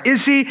fired.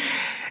 Is he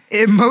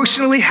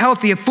emotionally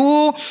healthy? A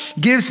fool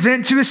gives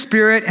vent to his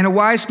spirit and a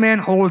wise man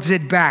holds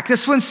it back.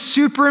 This one's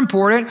super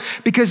important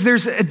because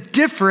there's a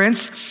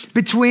difference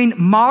between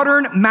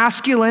modern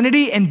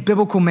masculinity and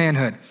biblical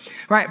manhood.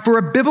 Right? For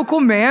a biblical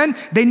man,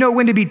 they know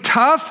when to be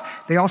tough.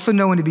 They also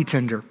know when to be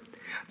tender.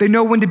 They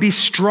know when to be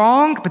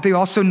strong, but they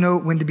also know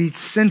when to be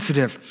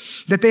sensitive.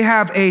 That they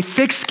have a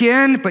thick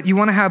skin, but you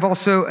want to have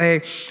also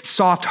a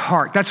soft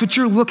heart. That's what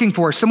you're looking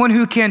for. Someone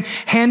who can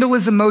handle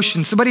his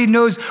emotions. Somebody who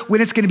knows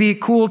when it's going to be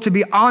cool to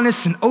be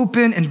honest and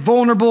open and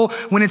vulnerable,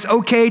 when it's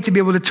okay to be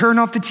able to turn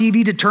off the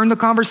TV, to turn the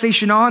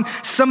conversation on.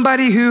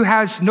 Somebody who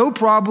has no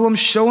problem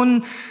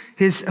showing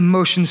his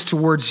emotions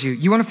towards you.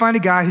 You want to find a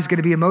guy who's going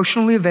to be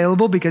emotionally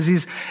available because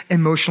he's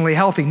emotionally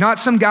healthy. Not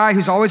some guy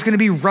who's always going to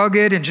be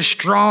rugged and just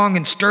strong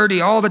and sturdy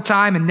all the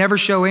time and never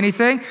show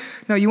anything.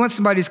 No, you want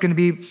somebody who's going to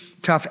be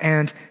tough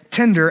and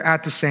tender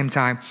at the same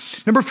time.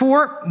 Number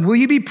 4, will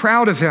you be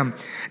proud of him?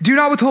 Do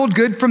not withhold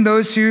good from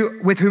those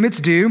with whom it's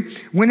due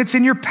when it's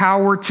in your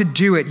power to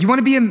do it. You want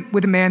to be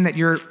with a man that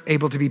you're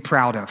able to be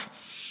proud of.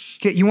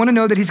 Okay, you want to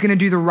know that he's going to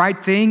do the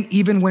right thing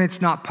even when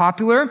it's not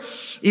popular,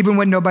 even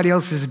when nobody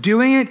else is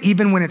doing it,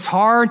 even when it's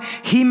hard.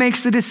 He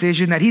makes the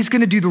decision that he's going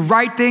to do the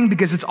right thing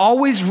because it's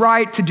always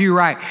right to do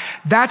right.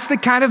 That's the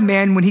kind of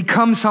man, when he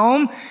comes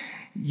home,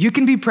 you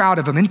can be proud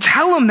of him and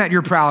tell him that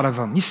you're proud of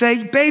him. You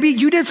say, baby,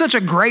 you did such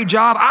a great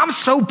job. I'm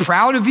so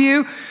proud of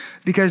you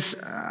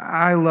because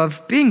I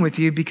love being with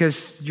you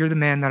because you're the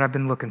man that I've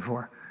been looking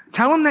for.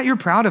 Tell him that you're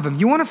proud of him.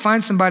 You want to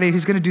find somebody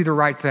who's going to do the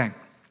right thing,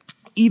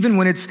 even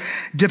when it's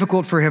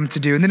difficult for him to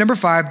do. And then number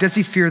 5, does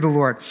he fear the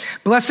Lord?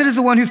 Blessed is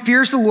the one who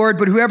fears the Lord,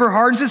 but whoever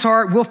hardens his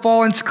heart will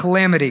fall into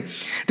calamity.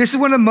 This is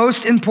one of the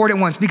most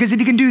important ones because if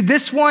he can do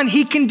this one,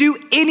 he can do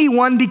any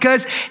one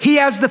because he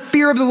has the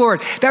fear of the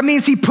Lord. That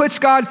means he puts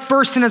God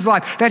first in his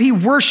life, that he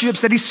worships,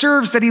 that he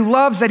serves, that he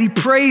loves, that he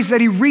prays, that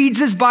he reads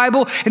his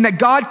Bible, and that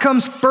God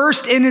comes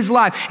first in his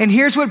life. And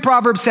here's what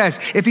Proverbs says.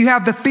 If you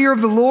have the fear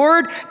of the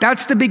Lord,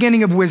 that's the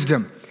beginning of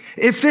wisdom.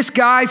 If this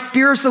guy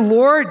fears the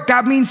Lord,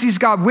 that means he's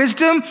got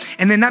wisdom,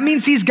 and then that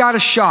means he's got a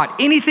shot.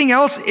 Anything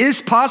else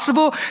is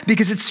possible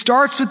because it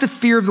starts with the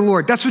fear of the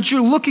Lord. That's what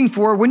you're looking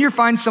for when you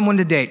find someone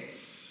to date.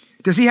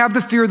 Does he have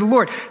the fear of the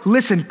Lord?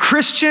 Listen,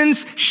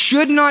 Christians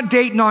should not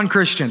date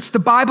non-Christians. The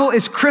Bible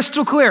is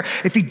crystal clear.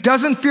 If he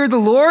doesn't fear the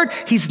Lord,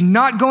 he's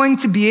not going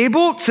to be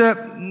able to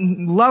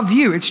love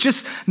you. It's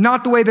just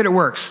not the way that it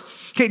works.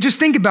 Okay, just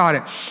think about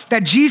it.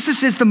 That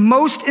Jesus is the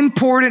most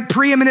important,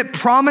 preeminent,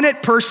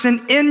 prominent person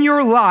in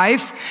your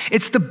life.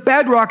 It's the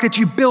bedrock that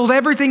you build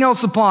everything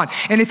else upon.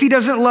 And if he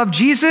doesn't love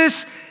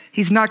Jesus,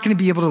 he's not going to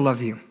be able to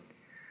love you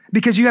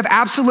because you have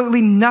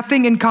absolutely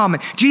nothing in common.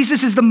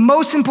 Jesus is the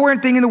most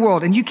important thing in the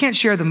world, and you can't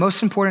share the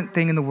most important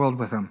thing in the world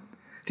with him.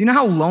 Do you know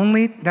how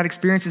lonely that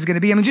experience is going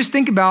to be? I mean, just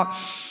think about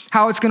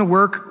how it's going to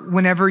work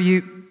whenever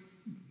you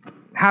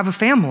have a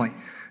family.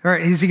 All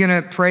right, is he going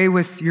to pray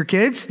with your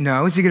kids?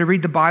 No. Is he going to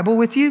read the Bible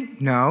with you?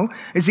 No.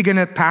 Is he going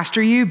to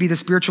pastor you, be the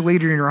spiritual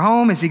leader in your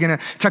home? Is he going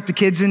to tuck the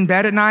kids in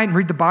bed at night and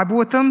read the Bible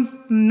with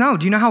them? No.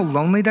 Do you know how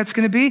lonely that's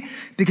going to be?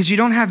 Because you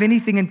don't have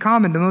anything in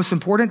common. The most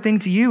important thing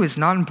to you is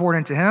not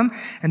important to him,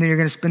 and then you're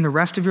going to spend the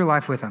rest of your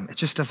life with him. It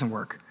just doesn't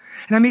work.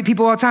 And I meet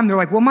people all the time. They're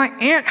like, well, my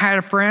aunt had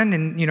a friend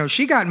and,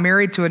 she got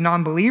married to a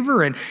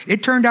non-believer and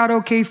it turned out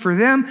okay for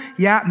them.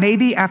 Yeah,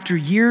 maybe after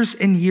years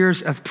and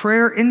years of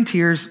prayer and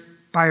tears,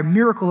 by a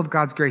miracle of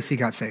God's grace, he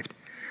got saved.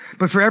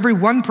 But for every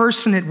one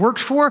person it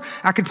worked for,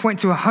 I could point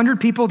to 100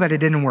 people that it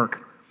didn't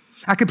work.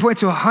 I could point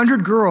to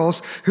 100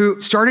 girls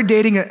who started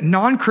dating a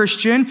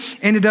non-Christian,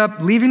 ended up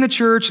leaving the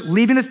church,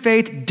 leaving the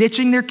faith,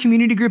 ditching their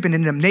community group, and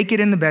ended up naked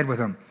in the bed with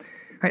him.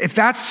 Right? If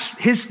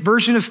that's his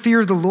version of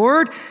fear of the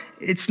Lord,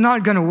 it's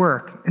not going to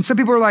work. And some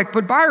people are like,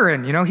 but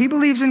Byron, he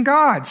believes in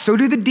God. So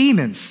do the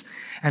demons.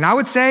 And I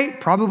would say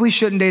probably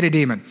shouldn't date a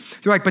demon.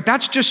 They're like, but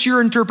that's just your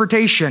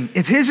interpretation.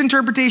 If his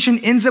interpretation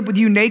ends up with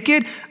you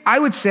naked, I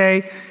would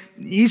say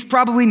he's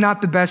probably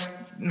not the best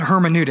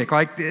hermeneutic.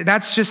 Like,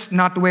 that's just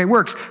not the way it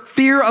works.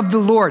 Fear of the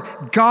Lord,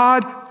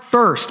 God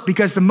first,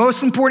 because the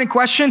most important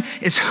question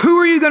is, who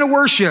are you going to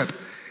worship?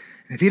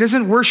 And if he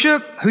doesn't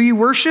worship who you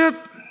worship,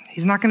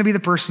 he's not going to be the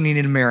person you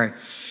need to marry.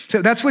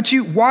 So that's what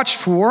you watch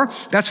for.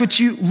 That's what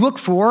you look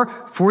for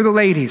the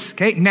ladies.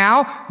 Okay.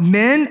 Now,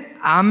 men,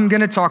 I'm going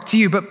to talk to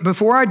you, but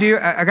before I do,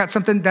 I got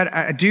something that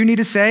I do need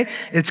to say.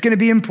 It's going to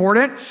be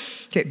important.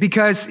 Okay,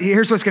 because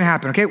here's what's going to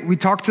happen. Okay, we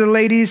talked to the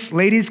ladies.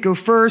 Ladies, go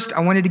first.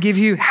 I wanted to give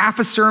you half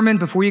a sermon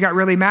before you got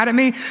really mad at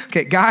me.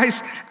 Okay,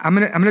 guys, I'm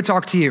gonna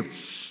talk to you.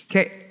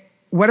 Okay,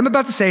 what I'm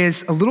about to say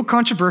is a little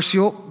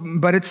controversial,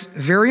 but it's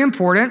very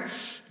important.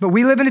 But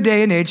we live in a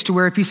day and age to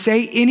where if you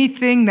say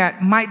anything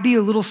that might be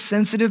a little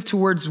sensitive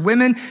towards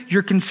women,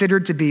 you're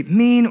considered to be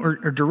mean or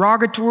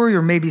derogatory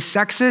or maybe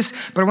sexist.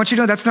 But I want you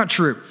to know that's not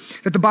true.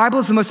 That the Bible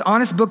is the most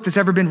honest book that's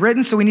ever been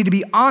written, so we need to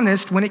be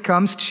honest when it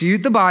comes to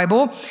the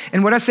Bible.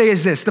 And what I say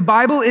is this: the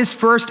Bible is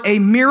first a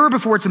mirror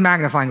before it's a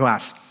magnifying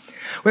glass.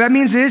 What that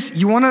means is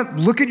you want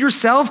to look at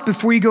yourself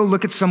before you go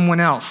look at someone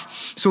else.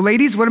 So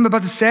ladies, what I'm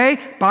about to say,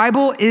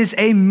 Bible is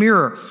a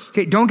mirror.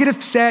 Okay, don't get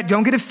upset,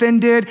 don't get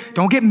offended,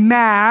 don't get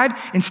mad.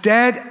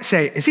 Instead,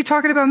 say, is he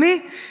talking about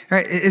me?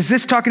 Right? Is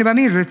this talking about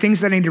me? Are there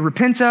things that I need to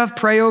repent of,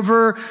 pray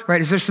over?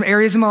 Right? Is there some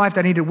areas in my life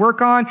that I need to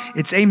work on?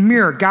 It's a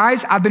mirror.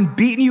 Guys, I've been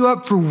beating you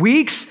up for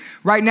weeks.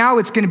 Right now,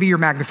 it's going to be your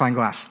magnifying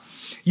glass.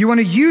 You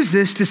want to use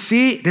this to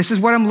see, this is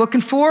what I'm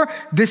looking for,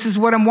 this is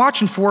what I'm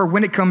watching for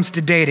when it comes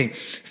to dating.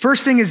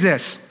 First thing is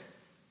this: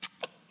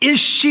 is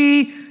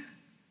she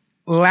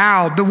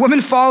loud? The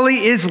woman folly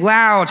is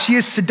loud. She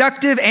is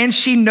seductive and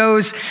she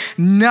knows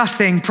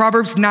nothing.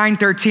 Proverbs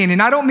 9:13.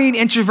 And I don't mean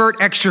introvert,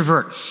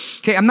 extrovert.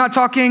 Okay, I'm not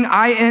talking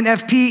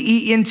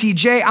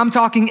INFPENTJ. I'm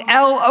talking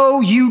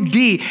LOUD.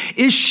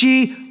 Is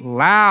she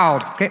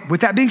loud? Okay,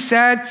 with that being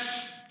said,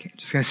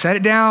 just going to set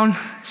it down,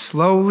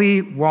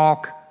 slowly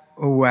walk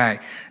away.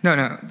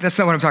 No, that's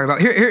not what I'm talking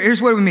about.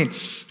 Here's what we mean.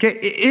 Okay,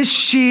 is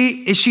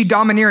she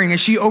domineering?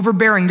 Is she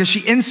overbearing? Does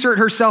she insert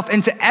herself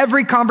into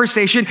every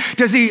conversation?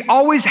 Does he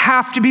always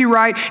have to be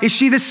right? Is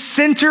she the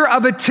center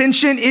of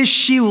attention? Is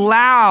she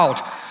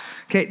loud?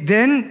 Okay,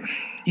 then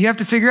you have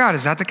to figure out,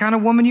 is that the kind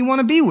of woman you want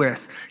to be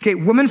with? Okay,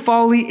 woman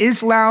folly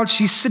is loud,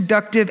 she's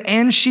seductive,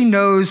 and she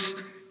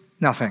knows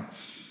nothing.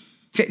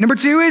 Okay, number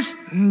 2 is,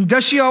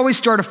 does she always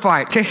start a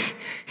fight? Okay,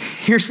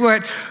 here's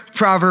what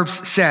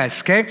Proverbs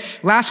says, okay?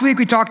 Last week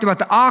we talked about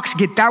the ox.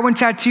 Get that one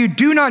tattooed.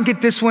 Do not get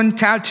this one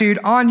tattooed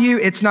on you.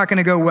 It's not going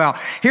to go well.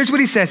 Here's what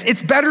he says: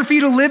 it's better for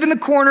you to live in the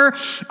corner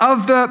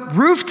of the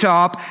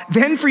rooftop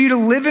than for you to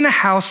live in a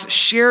house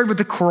shared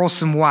with a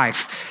quarrelsome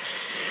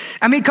wife.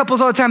 I meet couples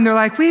all the time. They're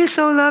like, we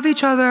so love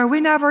each other. We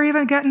never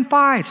even get in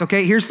fights.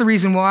 Okay, here's the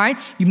reason why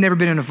you've never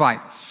been in a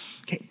fight.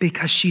 Okay,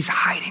 because she's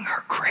hiding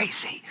her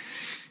crazy.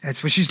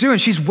 That's what she's doing.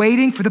 She's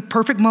waiting for the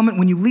perfect moment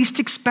when you least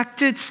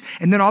expect it,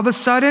 and then all of a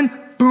sudden,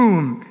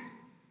 boom.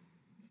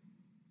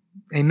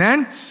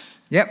 Amen?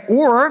 Yep.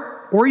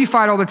 Or you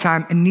fight all the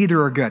time and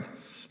neither are good.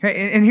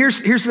 Okay? And here's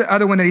the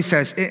other one that he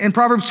says. In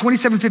Proverbs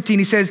 27:15,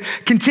 he says,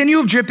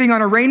 continual dripping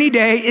on a rainy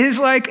day is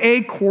like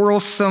a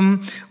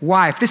quarrelsome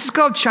wife. This is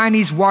called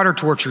Chinese water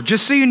torture.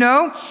 Just so you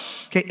know,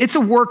 okay, it's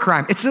a war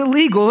crime. It's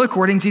illegal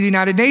according to the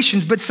United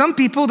Nations, but some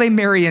people, they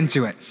marry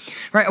into it.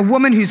 Right? A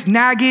woman who's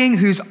nagging,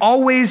 who's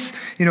always,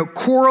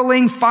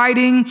 quarreling,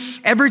 fighting,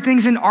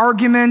 everything's in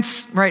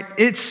arguments, right?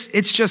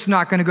 It's just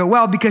not going to go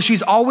well because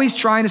she's always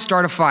trying to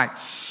start a fight.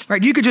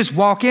 Right? You could just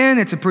walk in,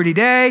 it's a pretty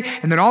day,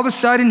 and then all of a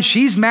sudden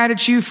she's mad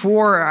at you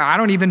for, I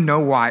don't even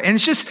know why. And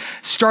it's just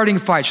starting a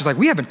fight. She's like,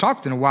 we haven't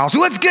talked in a while, so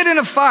let's get in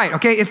a fight.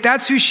 Okay, if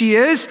that's who she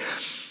is,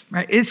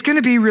 right, it's going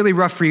to be really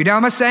rough for you. Now,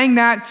 am I saying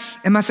that,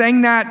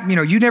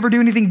 you never do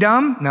anything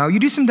dumb? No, you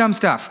do some dumb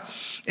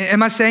stuff.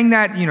 Am I saying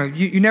that,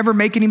 you never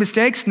make any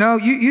mistakes? No,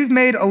 you've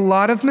made a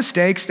lot of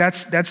mistakes.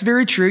 That's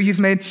very true. You've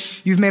made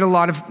a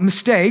lot of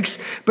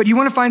mistakes, but you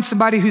want to find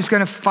somebody who's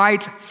going to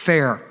fight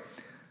fair.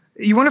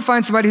 You want to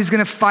find somebody who's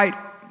going to fight,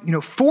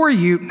 for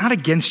you, not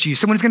against you.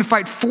 Someone who's going to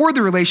fight for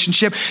the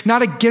relationship,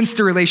 not against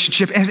the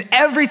relationship. And if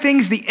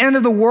everything's the end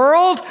of the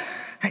world,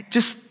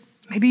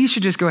 maybe you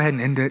should just go ahead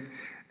and end it.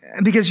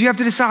 Because you have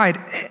to decide,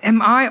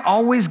 am I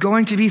always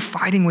going to be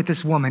fighting with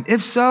this woman?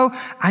 If so,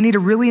 I need to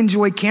really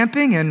enjoy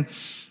camping and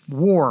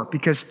war,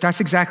 because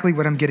that's exactly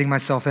what I'm getting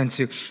myself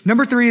into.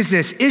 Number 3 is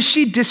this. Is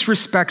she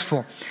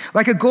disrespectful?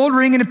 Like a gold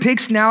ring in a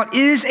pig's snout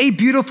is a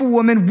beautiful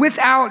woman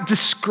without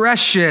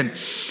discretion.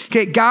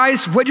 Okay,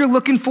 guys, what you're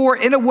looking for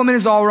in a woman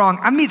is all wrong.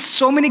 I meet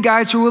so many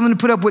guys who are willing to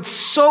put up with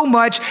so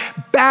much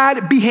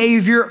bad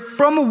behavior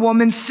from a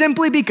woman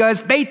simply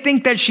because they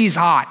think that she's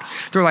hot.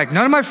 They're like,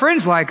 none of my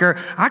friends like her.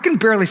 I can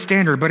barely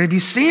stand her, but have you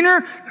seen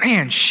her?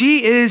 Man,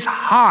 she is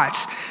hot.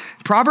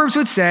 Proverbs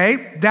would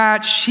say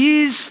that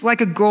she's like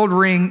a gold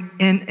ring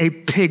in a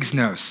pig's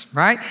nose,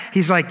 right?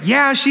 He's like,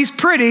 yeah, she's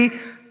pretty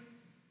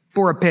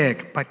for a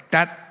pig. But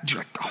you're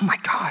like, oh my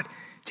God,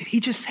 did he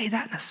just say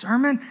that in a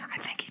sermon? I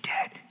think he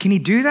did. Can he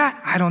do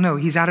that? I don't know.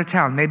 He's out of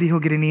town. Maybe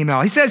he'll get an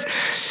email. He says,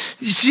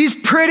 she's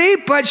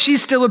pretty, but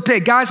she's still a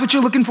pig. Guys, what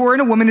you're looking for in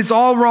a woman is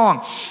all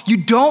wrong. You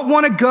don't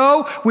want to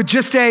go with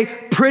just a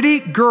pretty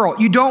girl.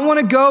 You don't want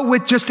to go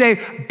with just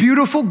a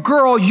beautiful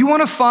girl. You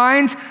want to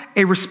find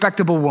a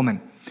respectable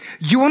woman.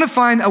 You want to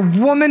find a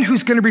woman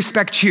who's going to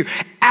respect you.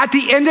 At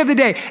the end of the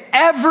day,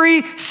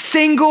 every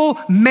single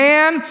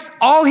man,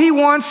 all he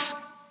wants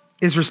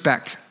is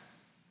respect.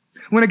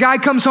 When a guy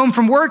comes home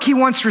from work, he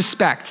wants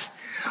respect.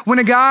 When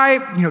a guy,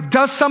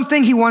 does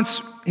something, he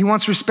wants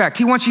respect.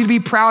 He wants you to be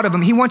proud of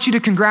him. He wants you to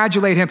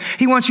congratulate him.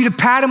 He wants you to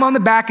pat him on the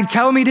back and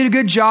tell him he did a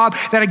good job,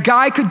 that a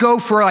guy could go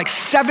for like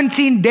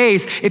 17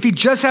 days if he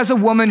just has a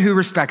woman who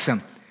respects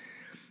him.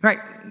 Right?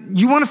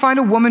 You want to find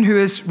a woman who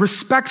is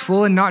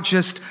respectful and not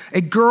just a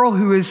girl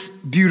who is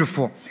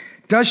beautiful.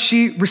 Does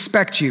she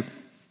respect you?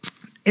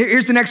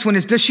 Here's the next one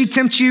is, does she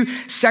tempt you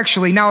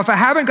sexually? Now, if I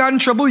haven't gotten in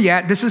trouble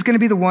yet, this is going to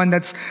be the one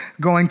that's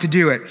going to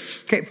do it.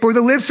 Okay, for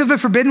the lips of the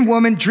forbidden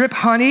woman drip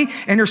honey,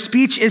 and her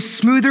speech is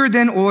smoother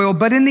than oil,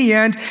 but in the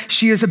end,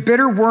 she is a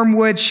bitter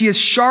wormwood. She is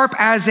sharp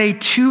as a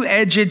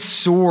two-edged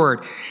sword.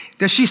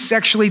 Does she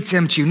sexually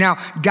tempt you? Now,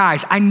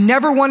 guys, I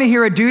never want to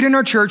hear a dude in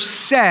our church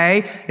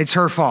say it's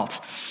her fault.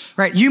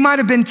 Right? You might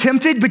have been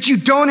tempted, but you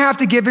don't have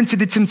to give in to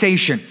the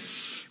temptation,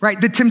 right?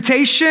 The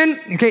temptation,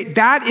 okay,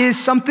 that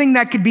is something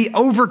that could be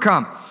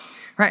overcome,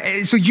 right?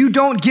 So you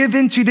don't give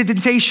in to the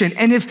temptation.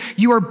 And if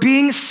you are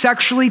being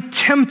sexually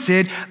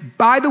tempted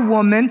by the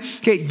woman,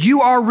 okay,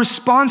 you are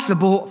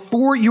responsible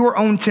for your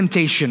own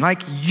temptation.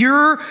 Like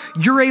you're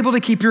able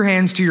to keep your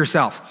hands to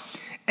yourself.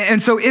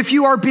 And so if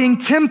you are being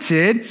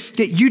tempted,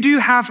 you do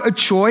have a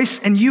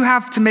choice and you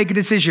have to make a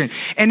decision.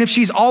 And if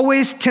she's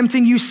always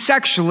tempting you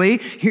sexually,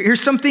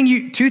 here's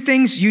two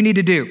things you need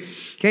to do.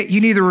 Okay,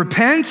 you either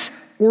repent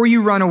or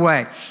you run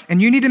away.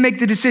 And you need to make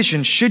the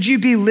decision. Should you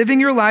be living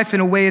your life in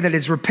a way that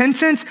is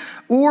repentant,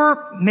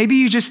 or maybe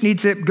you just need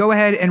to go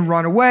ahead and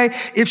run away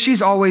if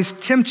she's always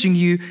tempting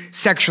you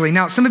sexually.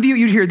 Now, some of you,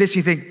 you'd hear this,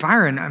 you think,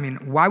 Byron,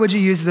 why would you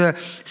use the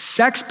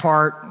sex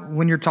part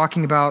when you're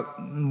talking about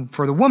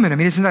for the woman?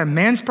 Isn't that a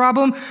man's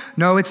problem?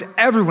 No, it's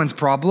everyone's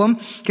problem.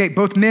 Okay,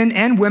 both men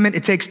and women,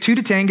 it takes two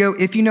to tango,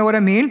 if you know what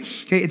I mean.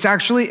 Okay, it's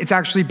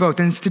actually both.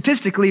 And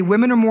statistically,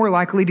 women are more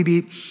likely to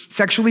be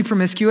sexually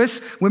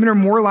promiscuous. Women are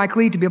more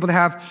likely to be able to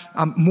have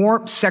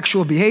more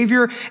sexual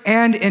behavior.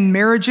 And in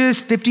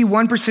marriages,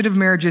 51% of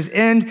marriages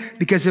end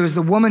because it was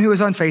the woman who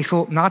was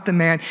unfaithful, not the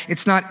man.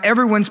 It's not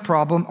everyone's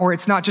problem, or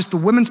it's not just the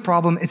women's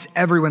problem, it's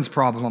everyone's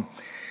problem.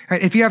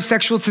 Right? If you have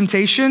sexual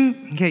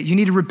temptation, okay, you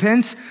need to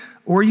repent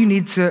or you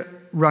need to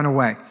run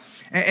away.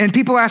 And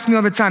people ask me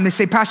all the time, they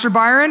say, Pastor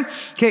Byron,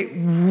 okay,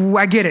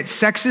 I get it.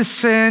 Sex is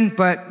sin,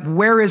 but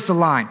where is the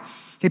line?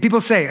 Okay,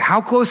 people say,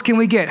 how close can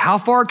we get? How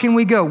far can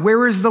we go?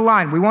 Where is the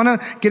line? We want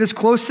to get as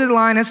close to the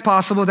line as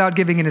possible without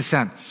giving into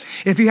sin.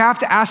 If you have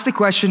to ask the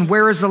question,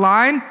 where is the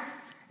line?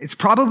 It's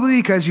probably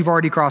because you've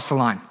already crossed the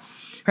line.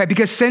 Right?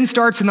 Because sin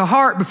starts in the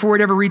heart before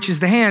it ever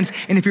reaches the hands.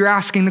 And if you're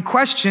asking the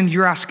question,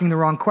 you're asking the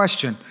wrong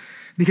question,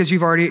 because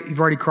you've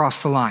already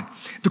crossed the line.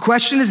 The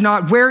question is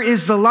not, where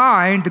is the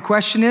line? The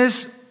question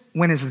is,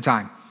 when is the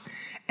time?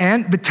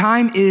 And the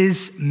time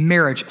is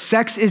marriage.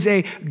 Sex is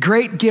a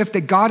great gift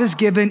that God has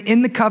given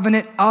in the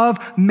covenant of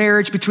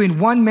marriage between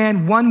one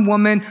man, one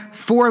woman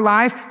for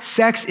life.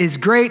 Sex is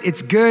great.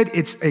 It's good.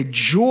 It's a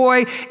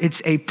joy.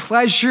 It's a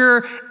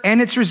pleasure,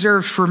 and it's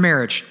reserved for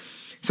marriage.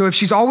 So if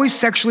she's always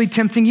sexually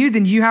tempting you,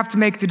 then you have to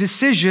make the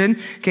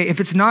decision, okay, if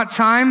it's not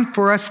time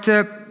for us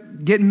to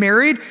get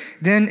married,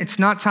 then it's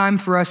not time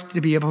for us to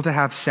be able to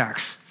have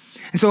sex.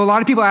 And so a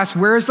lot of people ask,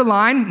 where is the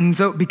line? And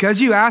so because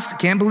you asked,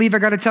 can't believe I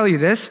got to tell you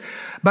this,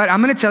 but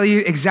I'm going to tell you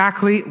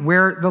exactly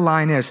where the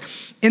line is.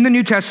 In the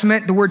New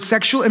Testament, the word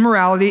sexual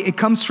immorality, it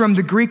comes from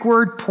the Greek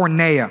word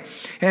porneia.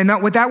 And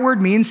what that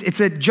word means, it's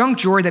a junk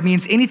drawer that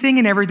means anything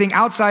and everything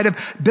outside of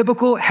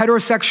biblical,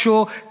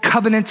 heterosexual,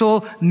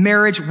 covenantal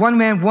marriage, one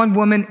man, one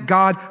woman,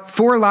 God,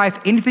 for life.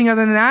 Anything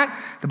other than that,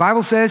 the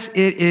Bible says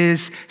it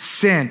is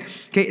sin.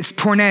 Okay, it's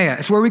porneia.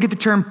 It's where we get the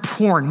term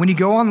porn. When you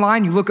go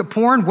online, you look at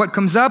porn, what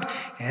comes up?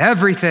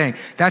 Everything.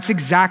 That's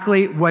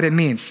exactly what it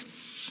means.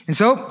 And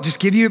so, just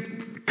give you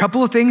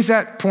Couple of things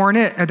that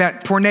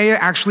porneia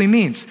actually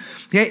means.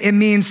 Okay? It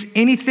means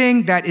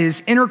anything that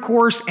is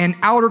intercourse and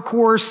outer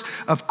course,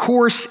 of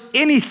course,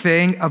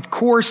 anything, of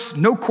course,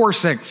 no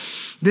coursing.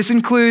 This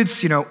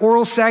includes,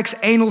 oral sex,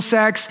 anal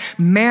sex,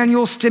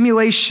 manual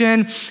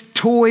stimulation,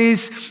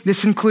 toys.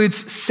 This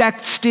includes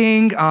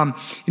sexting,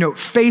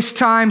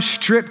 FaceTime,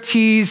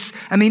 striptease.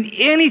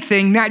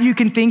 Anything that you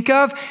can think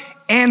of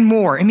and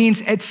more. It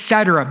means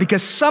etc.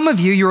 Because some of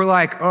you're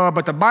like, oh,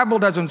 but the Bible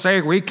doesn't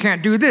say we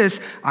can't do this.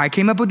 I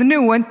came up with a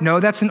new one. No,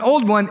 that's an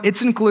old one.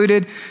 It's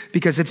included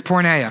because it's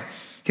porneia.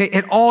 Okay,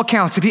 it all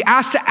counts. If you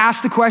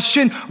ask the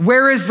question,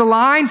 where is the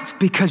line? It's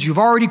because you've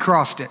already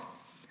crossed it.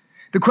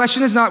 The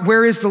question is not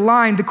where is the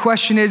line. The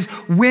question is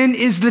when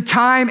is the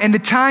time? And the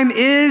time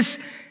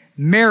is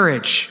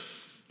marriage.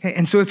 Okay,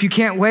 and so if you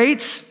can't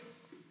wait,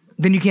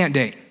 then you can't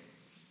date.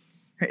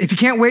 If you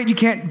can't wait, you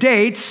can't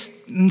date.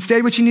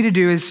 Instead, what you need to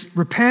do is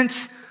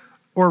repent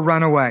or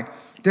run away.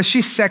 Does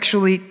she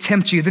sexually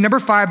tempt you? The number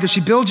 5, does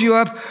she build you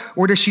up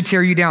or does she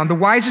tear you down? The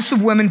wisest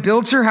of women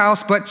builds her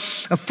house, but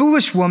a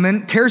foolish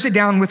woman tears it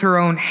down with her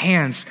own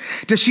hands.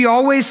 Does she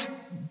always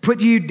put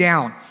you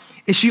down?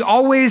 Is she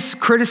always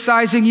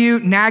criticizing you,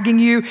 nagging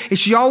you? Is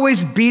she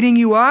always beating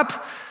you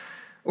up?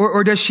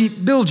 Or does she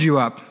build you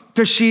up?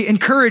 Does she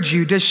encourage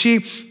you? Does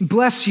she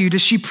bless you?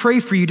 Does she pray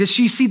for you? Does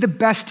she see the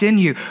best in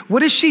you?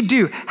 What does she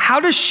do? How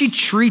does she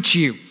treat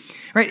you?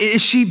 Right?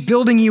 Is she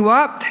building you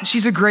up?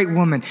 She's a great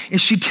woman. Is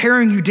she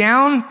tearing you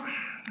down?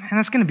 And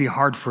that's going to be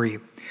hard for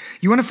you.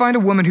 You want to find a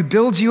woman who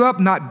builds you up,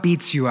 not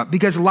beats you up,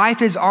 because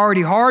life is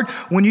already hard.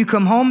 When you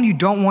come home, you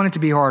don't want it to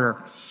be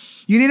harder.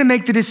 You need to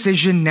make the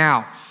decision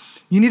now.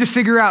 You need to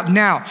figure out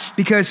now,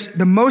 because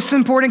the most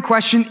important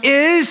question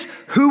is,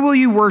 who will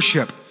you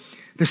worship?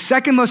 The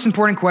second most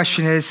important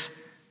question is,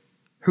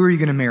 who are you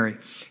going to marry?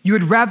 You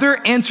would rather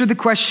answer the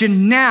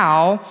question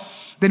now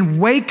than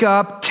wake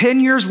up 10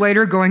 years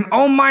later going,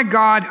 oh my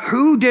God,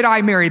 who did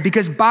I marry?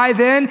 Because by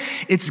then,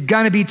 it's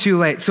going to be too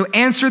late. So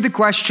answer the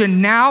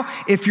question now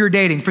if you're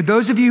dating. For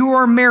those of you who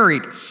are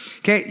married,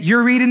 okay,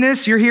 you're reading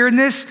this, you're hearing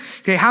this.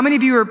 Okay, how many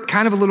of you are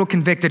kind of a little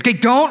convicted? Okay,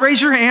 don't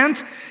raise your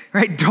hand.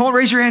 Right? Don't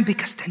raise your hand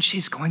because then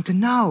she's going to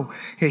know.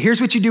 Okay, here's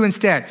what you do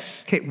instead.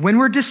 Okay, when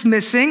we're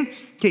dismissing,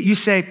 okay, you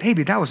say,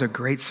 baby, that was a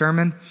great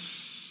sermon.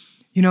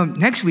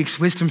 Next week's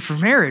wisdom for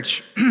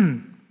marriage.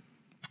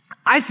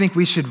 I think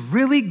we should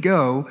really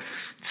go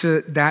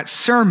to that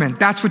sermon.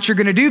 That's what you're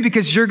going to do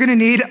because you're going to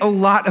need a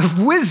lot of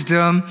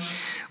wisdom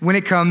when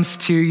it comes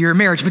to your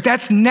marriage. But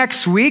that's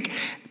next week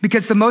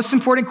because the most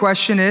important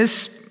question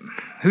is,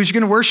 who's you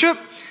going to worship?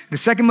 The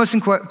second most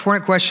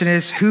important question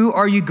is, who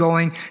are you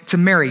going to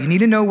marry? You need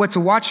to know what to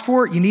watch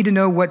for. You need to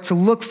know what to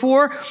look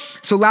for.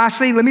 So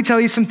lastly, let me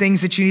tell you some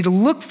things that you need to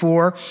look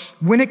for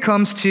when it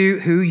comes to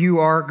who you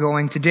are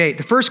going to date.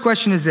 The first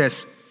question is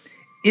this: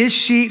 is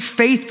she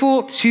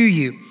faithful to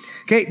you?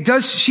 Okay,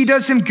 she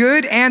does him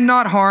good and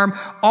not harm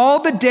all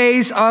the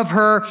days of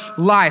her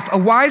life. A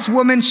wise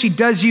woman, she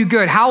does you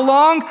good. How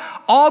long?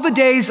 All the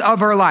days of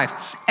her life.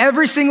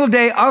 Every single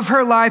day of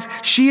her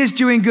life, she is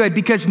doing good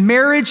because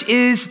marriage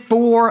is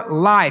for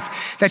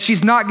life. That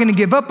she's not going to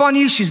give up on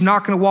you. She's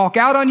not going to walk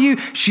out on you.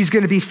 She's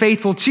going to be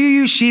faithful to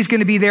you. She's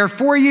going to be there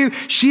for you.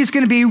 She's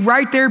going to be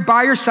right there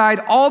by your side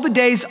all the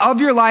days of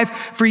your life.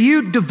 For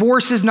you,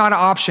 divorce is not an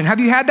option.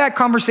 Have you had that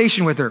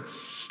conversation with her?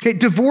 Okay,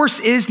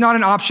 divorce is not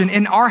an option.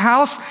 In our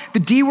house,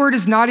 the D word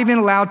is not even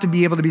allowed to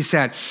be able to be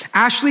said.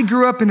 Ashley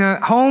grew up in a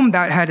home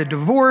that had a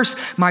divorce.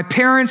 My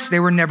parents,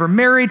 they were never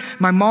married.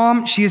 My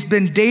mom, she has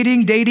been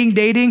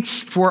dating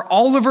for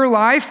all of her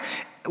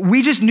life.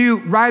 We just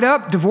knew right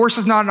up, divorce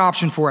is not an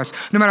option for us.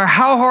 No matter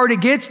how hard it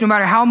gets, no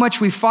matter how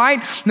much we fight,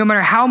 no matter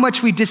how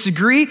much we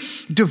disagree,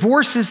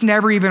 divorce is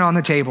never even on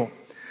the table.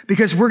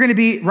 Because we're going to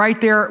be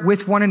right there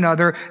with one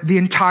another the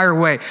entire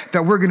way.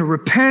 That we're going to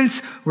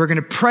repent, we're going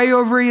to pray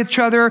over each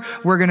other,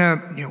 we're going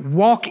to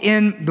walk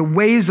in the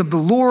ways of the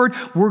Lord,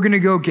 we're going to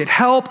go get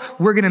help,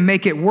 we're going to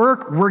make it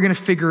work, we're going to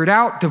figure it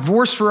out.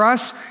 Divorce for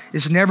us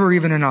is never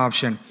even an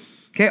option.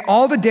 Okay,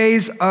 all the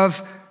days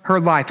of her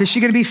life. Is she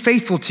going to be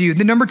faithful to you?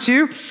 The number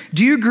 2,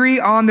 do you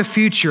agree on the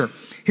future?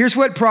 Here's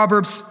what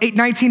Proverbs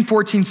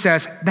 8:19-14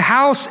 says. The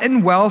house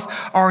and wealth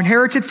are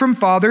inherited from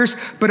fathers,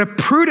 but a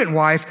prudent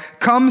wife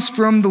comes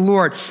from the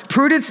Lord.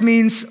 Prudence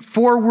means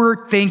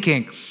forward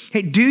thinking.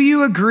 Hey, do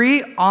you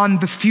agree on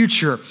the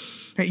future?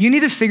 You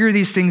need to figure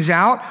these things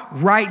out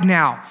right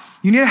now.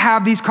 You need to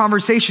have these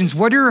conversations.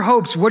 What are your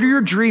hopes? What are your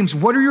dreams?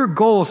 What are your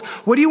goals?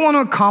 What do you want to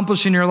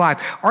accomplish in your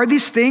life? Are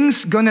these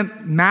things going to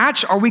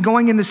match? Are we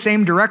going in the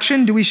same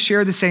direction? Do we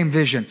share the same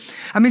vision?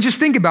 Just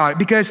think about it,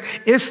 because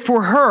if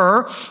for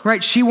her,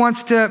 right, she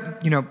wants to,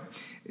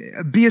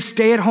 be a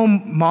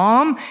stay-at-home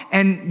mom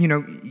and,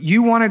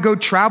 you want to go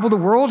travel the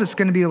world, it's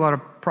going to be a lot of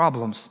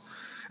problems.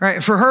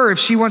 Right? For her, if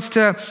she wants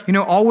to,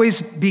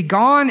 always be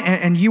gone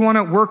and you want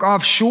to work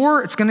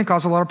offshore, it's going to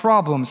cause a lot of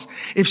problems.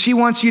 If she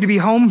wants you to be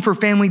home for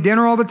family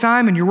dinner all the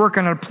time and you're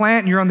working on a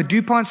plant and you're on the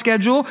DuPont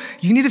schedule,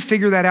 you need to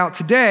figure that out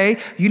today.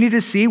 You need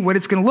to see what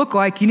it's going to look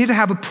like. You need to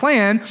have a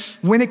plan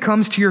when it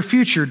comes to your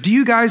future. Do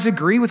you guys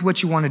agree with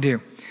what you want to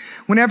do?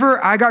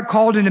 whenever I got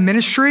called into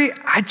ministry,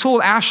 I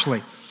told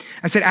Ashley,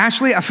 I said,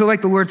 Ashley, I feel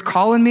like the Lord's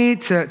calling me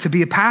to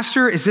be a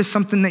pastor. Is this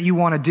something that you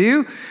want to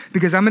do?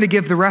 Because I'm going to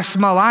give the rest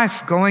of my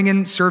life going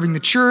and serving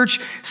the church,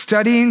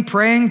 studying,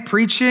 praying,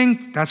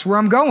 preaching. That's where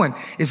I'm going.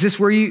 Is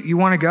this where you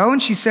want to go?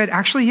 And she said,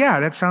 actually,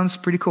 yeah, that sounds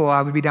pretty cool.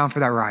 I would be down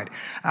for that ride.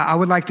 I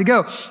would like to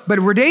go. But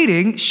we're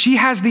dating. She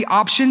has the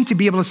option to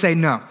be able to say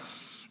no.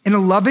 In a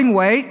loving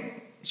way,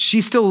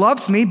 she still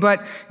loves me,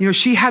 but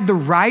she had the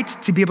right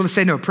to be able to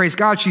say no. Praise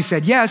God, she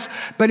said yes,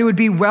 but it would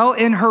be well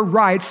in her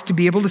rights to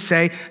be able to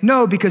say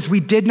no because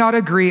we did not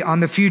agree on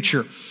the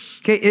future.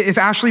 Okay, if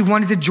Ashley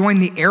wanted to join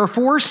the Air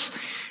Force,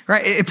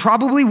 right, it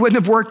probably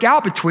wouldn't have worked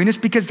out between us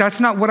because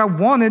that's not what I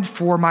wanted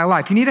for my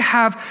life. You need to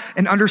have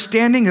an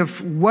understanding of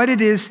what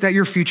it is that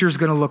your future is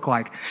going to look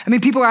like. I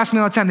mean, people ask me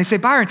all the time, they say,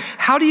 Byron,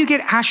 how do you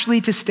get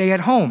Ashley to stay at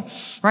home?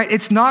 Right?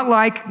 It's not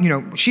like,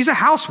 she's a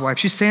housewife.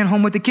 She's staying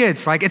home with the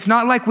kids. Like, it's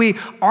not like we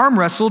arm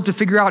wrestled to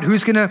figure out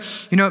who's going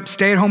to,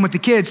 stay at home with the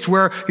kids to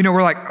where,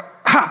 we're like,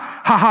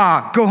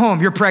 ha, go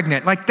home. You're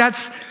pregnant. Like,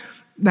 that's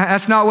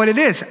not what it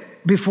is.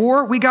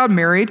 Before we got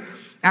married,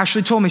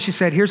 Ashley told me, she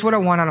said, here's what I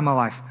want out of my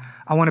life.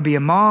 I want to be a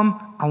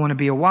mom. I want to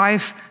be a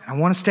wife. I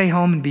want to stay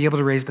home and be able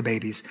to raise the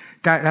babies.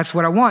 That's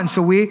what I want. And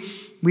so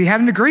we had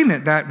an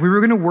agreement that we were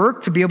going to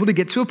work to be able to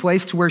get to a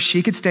place to where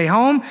she could stay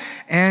home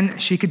and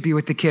she could be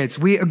with the kids.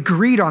 We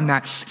agreed on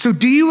that. So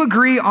do you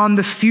agree on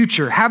the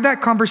future? Have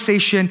that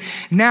conversation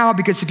now,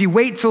 because if you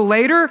wait till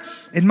later,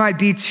 it might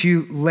be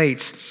too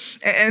late.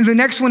 And the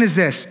next one is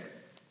this.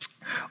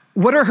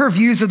 What are her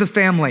views of the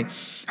family?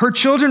 Her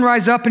children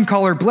rise up and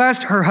call her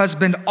blessed, her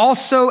husband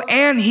also,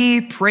 and he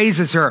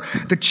praises her.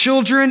 The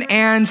children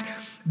and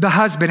the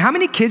husband. How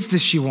many kids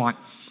does she want?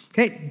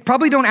 Okay,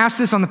 probably don't ask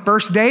this on the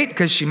first date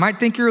because she might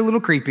think you're a little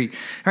creepy. All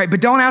right,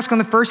 but don't ask on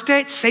the first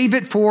date. Save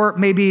it for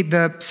maybe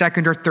the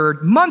second or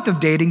third month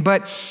of dating,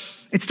 but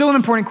it's still an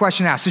important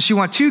question to ask. Does she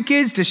want 2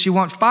 kids? Does she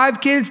want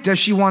 5 kids? Does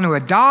she want to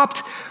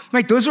adopt?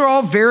 Right, those are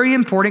all very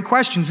important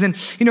questions. And,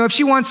 if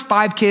she wants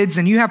 5 kids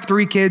and you have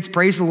 3 kids,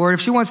 praise the Lord.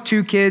 If she wants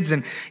 2 kids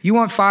and you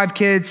want 5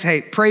 kids,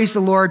 hey, praise the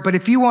Lord. But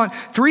if you want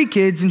 3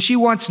 kids and she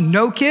wants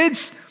no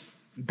kids,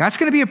 that's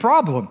going to be a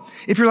problem.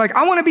 If you're like,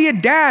 I want to be a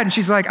dad, and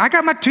she's like, I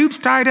got my tubes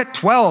tied at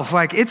 12,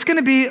 like it's going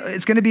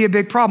to be a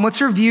big problem. What's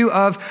her view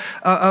of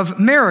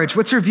marriage?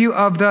 What's her view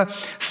of the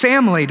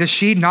family? Does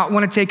she not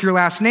want to take your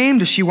last name?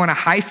 Does she want to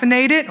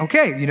hyphenate it?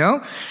 Okay,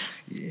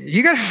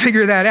 you got to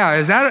figure that out.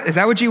 Is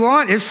that what you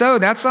want? If so,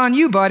 that's on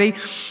you, buddy.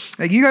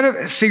 Like, you got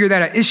to figure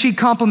that out. Is she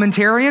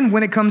complementarian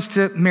when it comes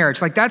to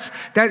marriage? Like, that's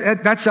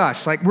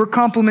us. Like, we're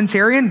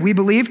complementarian. We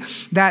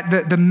believe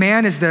that the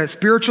man is the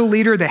spiritual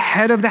leader, the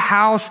head of the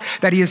house,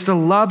 that he is to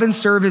love and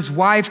serve his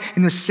wife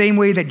in the same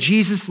way that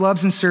Jesus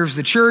loves and serves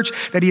the church,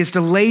 that he is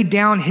to lay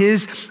down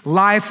his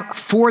life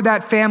for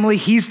that family.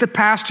 He's the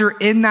pastor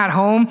in that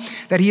home,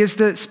 that he is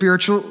the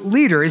spiritual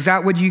leader. Is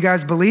that what you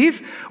guys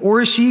believe?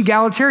 Or is she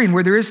egalitarian,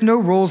 where there is no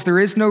roles, there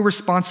is no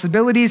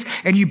responsibilities,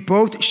 and you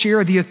both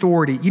share the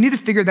authority? You need to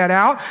figure that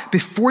out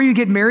before you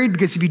get married,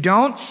 because if you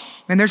don't,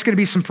 then there's going to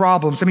be some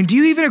problems. I mean, do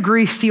you even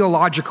agree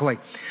theologically?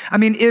 I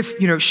mean, if,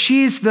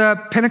 she's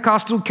the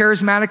Pentecostal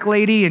charismatic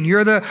lady and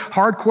you're the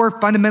hardcore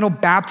fundamental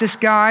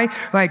Baptist guy,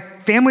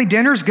 like, family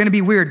dinner is going to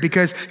be weird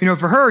because,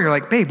 for her, you're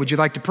like, babe, would you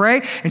like to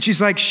pray? And she's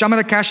like,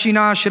 Shamana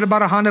Kashina, shit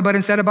about a Honda, but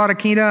instead about a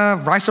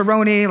Kina,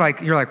 Rice-A-Roni.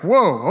 Like, you're like,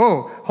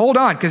 whoa, hold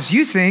on. Because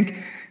you think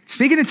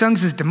speaking in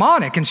tongues is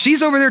demonic, and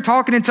she's over there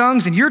talking in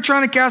tongues, and you're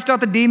trying to cast out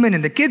the demon,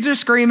 and the kids are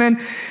screaming.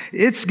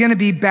 It's going to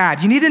be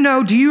bad. You need to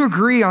know, do you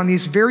agree on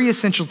these very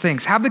essential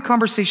things? Have the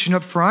conversation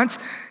up front,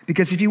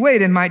 because if you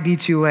wait, it might be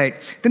too late.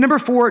 Then number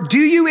 4, do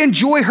you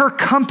enjoy her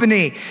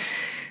company?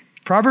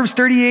 Proverbs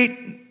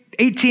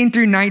 38:18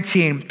 through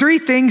 19. 3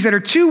 things that are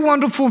too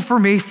wonderful for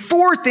me.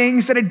 4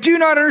 things that I do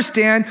not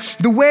understand.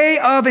 The way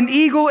of an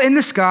eagle in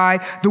the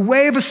sky, the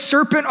way of a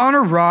serpent on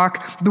a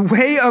rock, the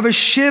way of a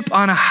ship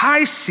on a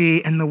high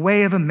sea, and the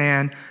way of a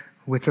man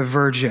with a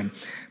virgin.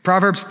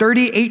 Proverbs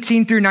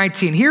 30:18 through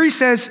 19. Here he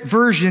says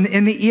virgin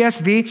in the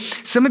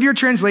ESV. Some of your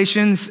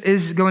translations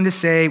is going to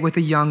say with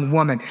a young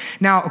woman.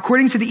 Now,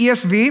 according to the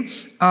ESV,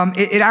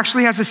 it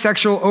actually has a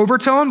sexual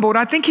overtone, but what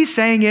I think he's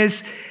saying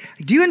is,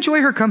 do you enjoy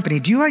her company?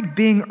 Do you like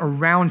being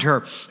around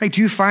her? Like,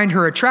 do you find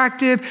her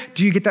attractive?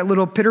 Do you get that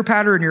little pitter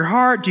patter in your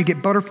heart? Do you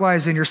get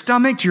butterflies in your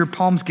stomach? Do your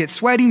palms get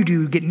sweaty? Do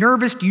you get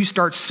nervous? Do you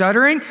start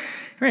stuttering?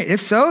 Right.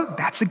 If so,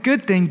 that's a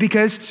good thing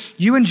because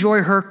you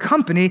enjoy her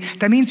company.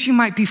 That means you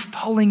might be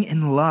falling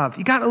in love.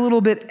 You got a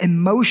little bit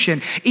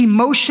emotion.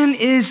 Emotion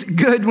is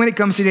good when it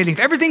comes to dating. If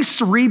everything's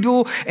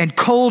cerebral and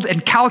cold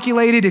and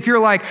calculated, if you're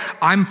like,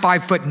 I'm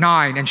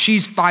 5'9" and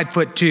she's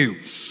 5'2".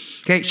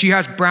 Okay, she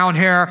has brown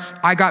hair.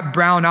 I got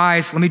brown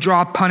eyes. Let me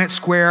draw a Punnett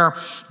square.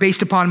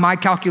 Based upon my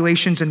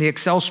calculations in the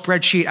Excel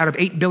spreadsheet, out of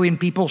 8 billion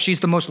people, she's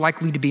the most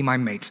likely to be my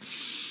mate.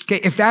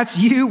 Okay, if that's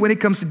you when it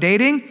comes to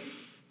dating,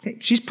 okay,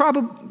 you're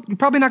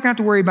probably not gonna have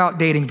to worry about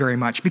dating very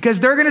much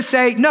because they're gonna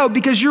say, no,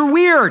 because you're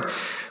weird,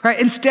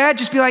 right? Instead,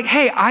 just be like,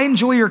 hey, I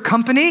enjoy your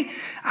company.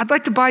 I'd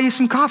like to buy you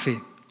some coffee.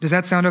 Does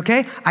that sound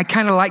okay? I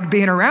kind of like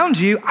being around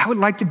you. I would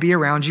like to be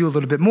around you a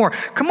little bit more.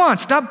 Come on,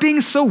 stop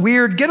being so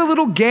weird. Get a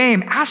little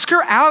game. Ask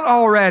her out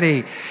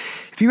already.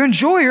 If you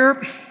enjoy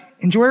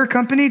her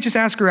company, just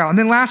ask her out. And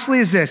then lastly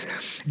is this: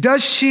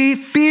 does she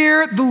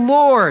fear the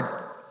Lord?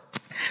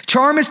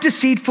 Charm is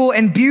deceitful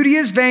and beauty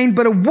is vain,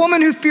 but a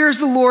woman who fears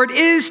the Lord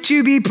is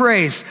to be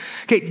praised.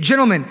 Okay,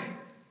 gentlemen,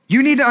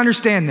 you need to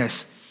understand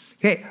this.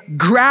 Okay,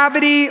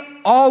 gravity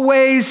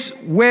always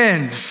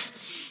wins.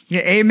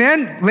 Yeah,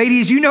 amen.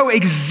 Ladies, you know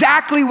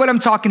exactly what I'm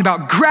talking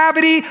about.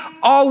 Gravity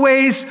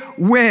always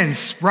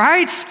wins,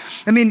 right?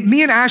 I mean,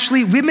 me and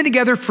Ashley, we've been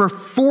together for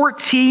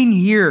 14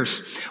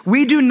 years.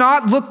 We do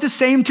not look the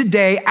same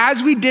today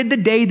as we did the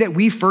day that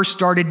we first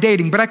started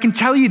dating. But I can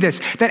tell you this,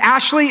 that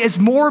Ashley is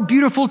more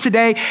beautiful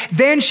today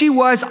than she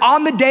was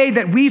on the day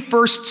that we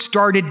first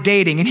started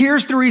dating. And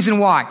here's the reason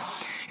why.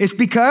 It's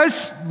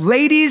because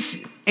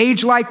ladies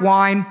age like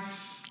wine.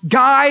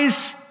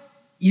 Guys,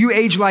 you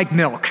age like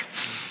milk.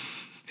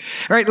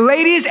 All right,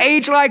 ladies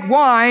age like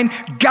wine,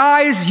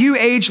 guys, you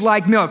age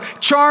like milk.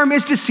 Charm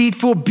is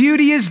deceitful,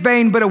 beauty is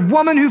vain, but a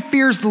woman who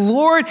fears the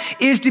Lord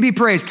is to be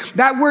praised.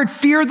 That word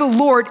fear the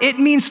Lord, it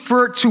means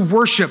to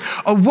worship.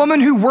 A woman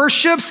who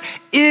worships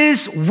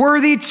is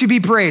worthy to be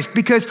praised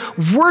because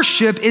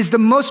worship is the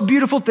most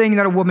beautiful thing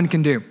that a woman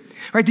can do.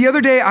 Right, the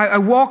other day, I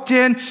walked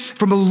in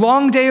from a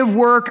long day of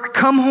work. I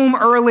come home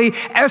early.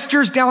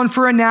 Esther's down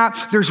for a nap.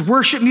 There's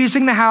worship music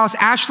in the house.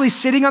 Ashley's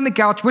sitting on the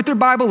couch with her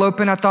Bible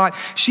open. I thought,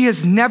 she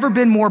has never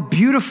been more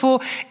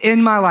beautiful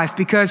in my life,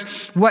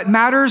 because what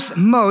matters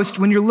most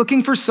when you're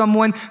looking for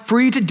someone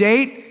for you to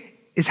date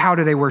is how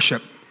do they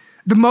worship.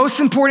 The most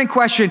important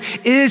question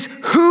is,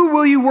 who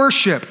will you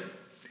worship?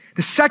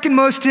 The second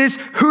most is,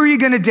 who are you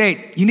going to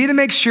date? You need to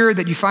make sure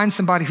that you find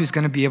somebody who's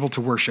going to be able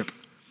to worship,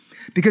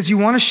 because you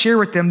want to share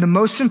with them the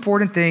most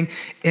important thing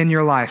in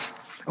your life.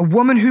 A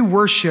woman who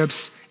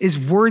worships is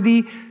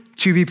worthy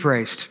to be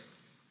praised.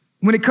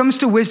 When it comes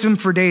to wisdom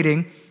for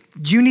dating,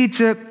 you need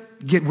to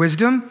get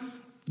wisdom.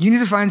 You need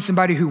to find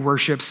somebody who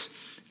worships,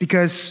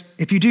 because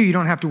if you do, you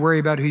don't have to worry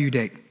about who you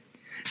date.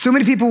 So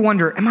many people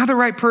wonder, am I the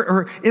right person,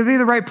 or are they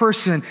the right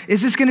person?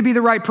 Is this going to be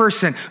the right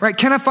person? Right?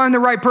 Can I find the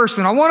right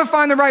person? I want to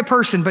find the right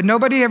person, but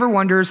nobody ever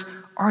wonders,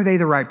 are they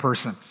the right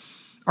person?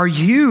 Are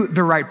you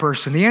the right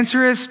person? The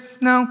answer is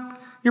no.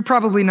 You're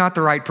probably not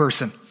the right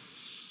person.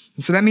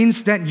 And so that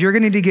means that you're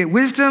going to need to get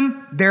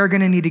wisdom. They're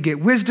going to need to get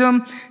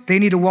wisdom. They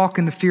need to walk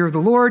in the fear of the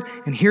Lord.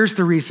 And here's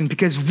the reason: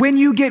 because when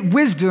you get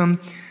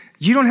wisdom,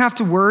 you don't have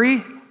to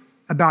worry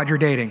about your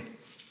dating,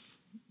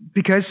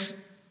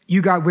 because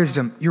you got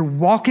wisdom. You're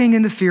walking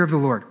in the fear of the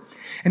Lord.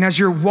 And as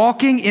you're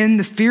walking in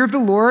the fear of the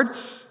Lord,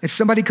 if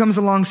somebody comes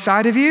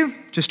alongside of you,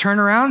 just turn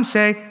around and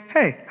say,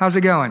 hey, how's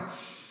it going?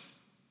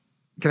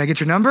 Can I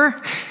get your number?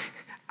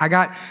 I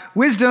got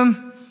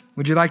wisdom.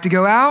 Would you like to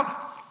go out?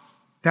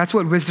 That's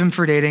what wisdom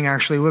for dating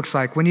actually looks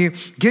like. When you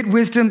get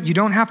wisdom, you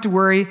don't have to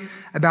worry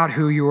about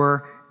who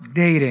you're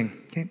dating.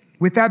 Okay?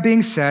 With that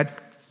being said,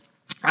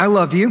 I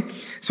love you.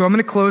 So I'm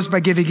going to close by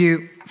giving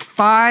you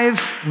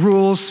 5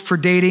 rules for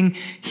dating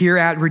here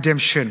at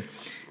Redemption.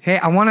 Hey,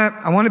 I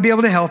want to be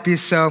able to help you.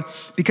 So,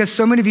 because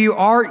so many of you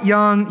are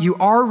young, you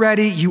are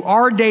ready, you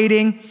are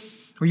dating,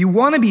 or you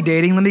want to be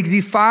dating, let me give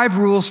you 5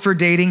 rules for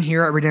dating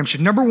here at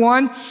Redemption. Number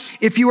 1,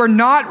 if you are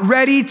not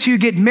ready to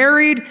get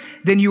married,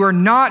 then you are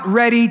not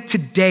ready to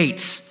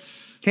date.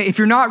 Okay, if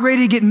you're not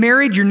ready to get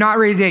married, you're not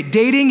ready to date.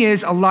 Dating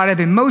is a lot of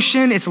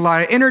emotion, it's a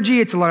lot of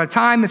energy, it's a lot of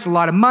time, it's a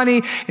lot of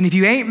money. And if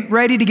you ain't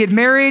ready to get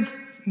married,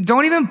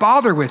 don't even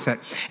bother with it.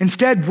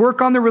 Instead,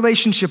 work on the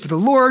relationship with the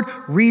Lord,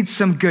 read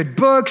some good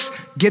books,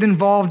 get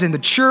involved in the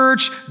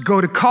church, go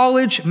to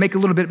college, make a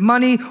little bit of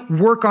money,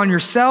 work on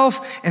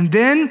yourself. And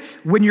then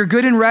when you're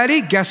good and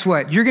ready, guess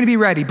what? You're going to be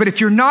ready. But if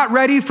you're not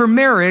ready for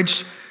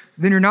marriage,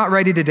 then you're not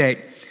ready to date.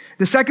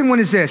 The second one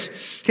is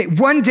this. Okay,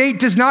 one date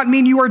does not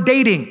mean you are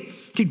dating.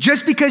 Okay,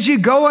 just because you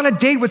go on a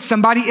date with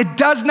somebody, it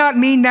does not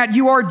mean that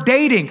you are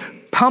dating.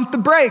 Pump the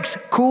brakes,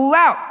 cool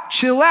out,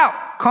 chill out.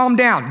 Calm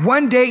down.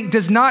 One date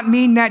does not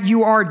mean that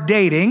you are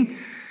dating,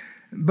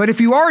 but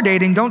if you are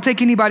dating, don't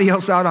take anybody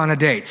else out on a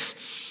date,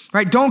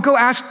 right? Don't go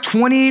ask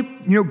 20,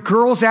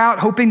 girls out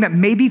hoping that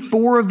maybe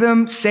 4 of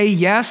them say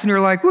yes and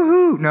you're like,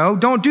 woohoo. No,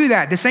 don't do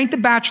that. This ain't The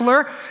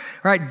Bachelor,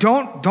 right?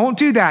 Don't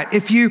do that.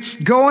 If you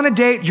go on a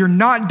date, you're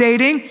not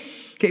dating.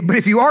 Okay, but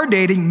if you are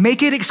dating,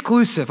 make it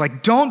exclusive.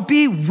 Like, don't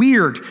be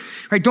weird,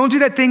 right? Don't do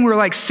that thing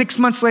where 6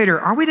 months later,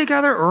 are we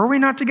together or are we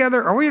not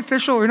together? Are we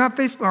official or not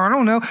Facebook? Or I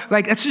don't know.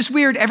 That's just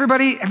weird.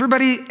 Everybody,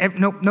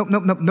 nope.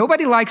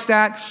 Nobody likes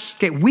that.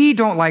 Okay, we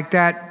don't like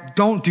that.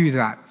 Don't do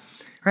that,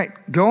 right?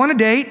 Go on a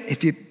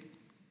date.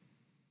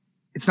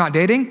 It's not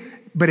dating,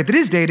 but if it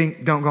is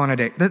dating, don't go on a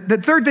date. The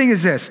third thing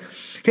is this.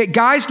 Okay,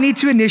 guys need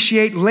to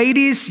initiate.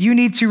 Ladies, you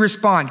need to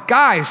respond.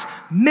 Guys,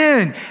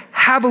 men,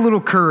 have a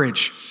little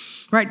courage.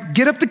 Right?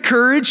 Get up the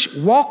courage,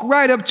 walk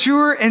right up to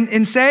her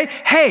and say,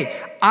 hey,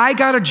 I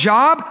got a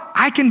job.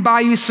 I can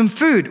buy you some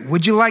food.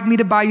 Would you like me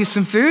to buy you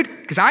some food?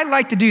 Because I'd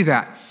like to do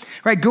that.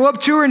 Right? Go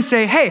up to her and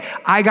say, hey,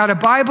 I got a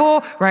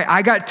Bible. Right?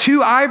 I got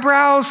 2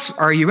 eyebrows.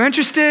 Are you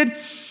interested?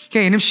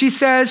 Okay, and if she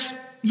says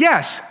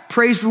yes,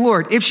 praise the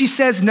Lord. If she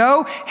says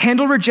no,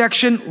 handle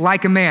rejection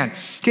like a man.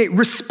 Okay,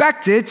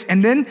 respect it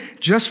and then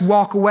just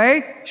walk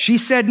away. She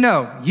said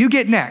no, you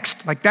get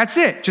next. Like that's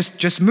it,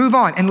 just move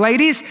on. And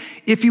ladies,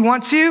 if you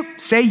want to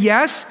say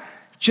yes,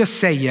 just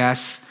say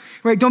yes.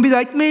 Right? Don't be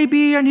like,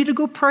 maybe I need to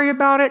go pray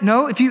about it.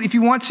 No, if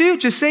you want to,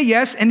 just say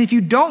yes. And if you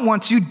don't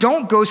want to,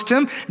 don't ghost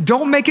him.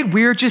 Don't make it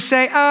weird. Just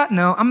say,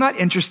 no, I'm not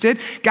interested.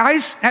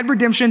 Guys at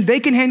Redemption, they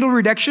can handle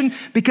rejection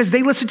because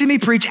they listen to me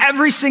preach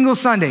every single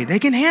Sunday. They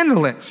can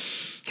handle it.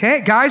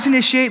 Okay, guys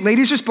initiate,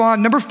 ladies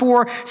respond. Number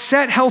 4,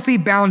 set healthy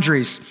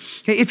boundaries.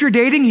 Okay, if you're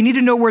dating, you need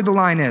to know where the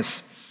line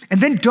is. And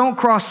then don't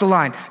cross the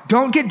line.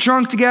 Don't get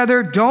drunk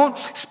together. Don't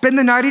spend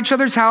the night at each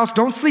other's house.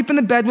 Don't sleep in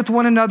the bed with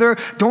one another.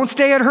 Don't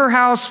stay at her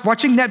house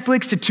watching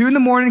Netflix to 2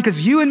 a.m.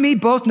 because you and me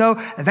both know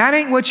that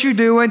ain't what you're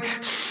doing.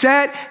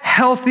 Set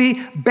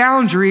healthy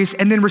boundaries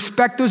and then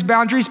respect those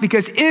boundaries,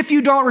 because if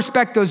you don't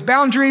respect those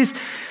boundaries,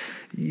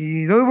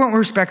 they won't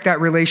respect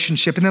that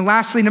relationship. And then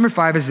lastly, number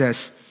 5 is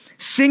this.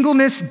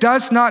 Singleness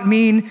does not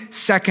mean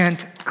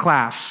second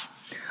class.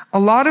 A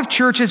lot of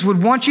churches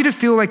would want you to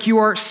feel like you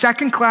are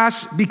second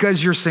class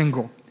because you're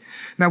single.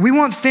 Now, we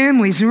want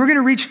families, and we're going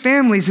to reach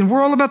families, and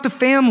we're all about the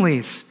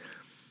families.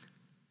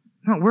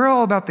 No, we're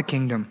all about the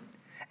kingdom.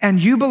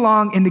 And you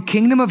belong in the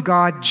kingdom of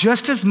God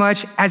just as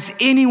much as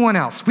anyone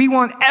else. We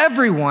want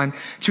everyone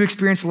to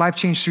experience life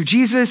change through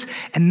Jesus,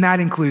 and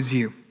that includes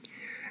you.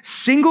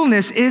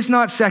 Singleness is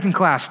not second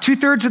class.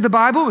 2/3 of the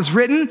Bible was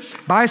written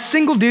by a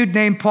single dude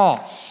named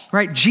Paul.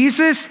 Right?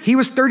 Jesus, he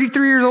was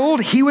 33 years old.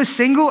 He was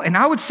single. And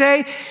I would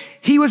say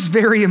he was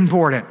very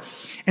important.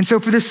 And so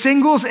for the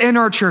singles in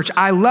our church,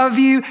 I love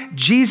you.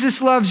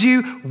 Jesus loves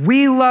you.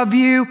 We love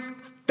you.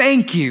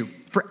 Thank you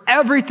for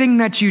everything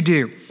that you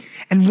do.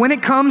 And when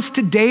it comes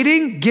to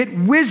dating, get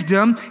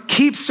wisdom,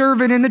 keep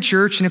serving in the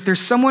church. And if there's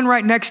someone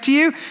right next to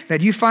you that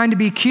you find to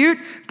be cute,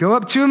 go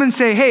up to him and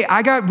say, hey,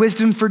 I got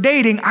wisdom for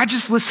dating. I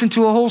just listened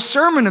to a whole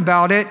sermon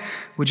about it.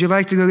 Would you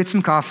like to go get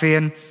some coffee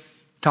and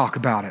talk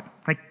about it?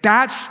 Like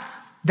that's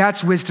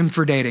wisdom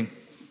for dating.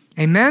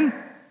 Amen?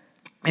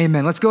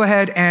 Amen. Let's go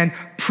ahead and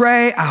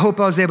pray. I hope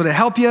I was able to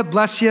help you,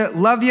 bless you,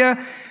 love you.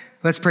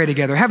 Let's pray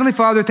together. Heavenly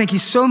Father, thank you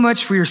so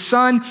much for your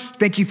Son.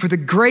 Thank you for the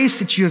grace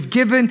that you have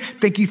given.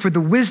 Thank you for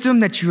the wisdom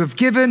that you have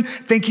given.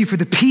 Thank you for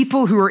the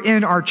people who are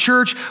in our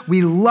church.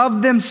 We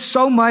love them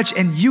so much,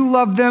 and you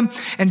love them.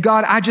 And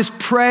God, I just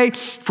pray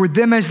for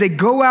them as they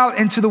go out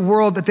into the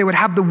world, that they would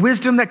have the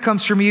wisdom that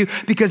comes from you,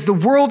 because the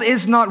world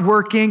is not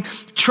working.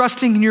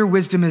 Trusting in your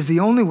wisdom is the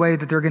only way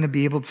that they're going to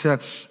be able to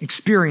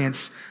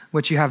experience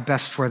what you have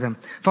best for them.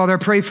 Father, I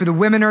pray for the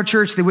women in our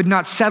church. They would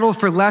not settle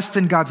for less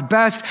than God's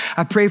best.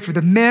 I pray for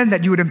the men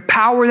that you would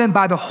empower them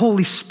by the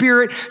Holy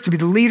Spirit to be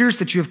the leaders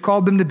that you have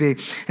called them to be.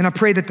 And I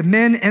pray that the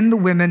men and the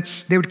women,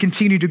 they would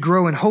continue to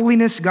grow in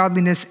holiness,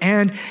 godliness,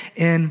 and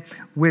in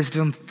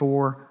wisdom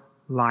for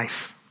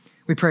life.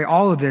 We pray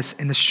all of this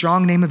in the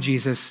strong name of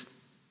Jesus.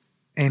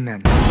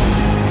 Amen.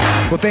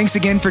 Well, thanks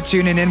again for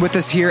tuning in with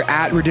us here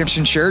at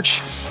Redemption Church.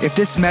 If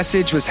this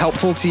message was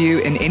helpful to you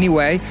in any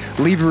way,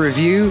 leave a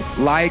review,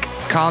 like,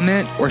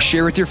 comment, or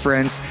share with your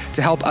friends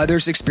to help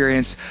others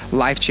experience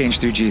life change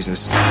through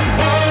Jesus.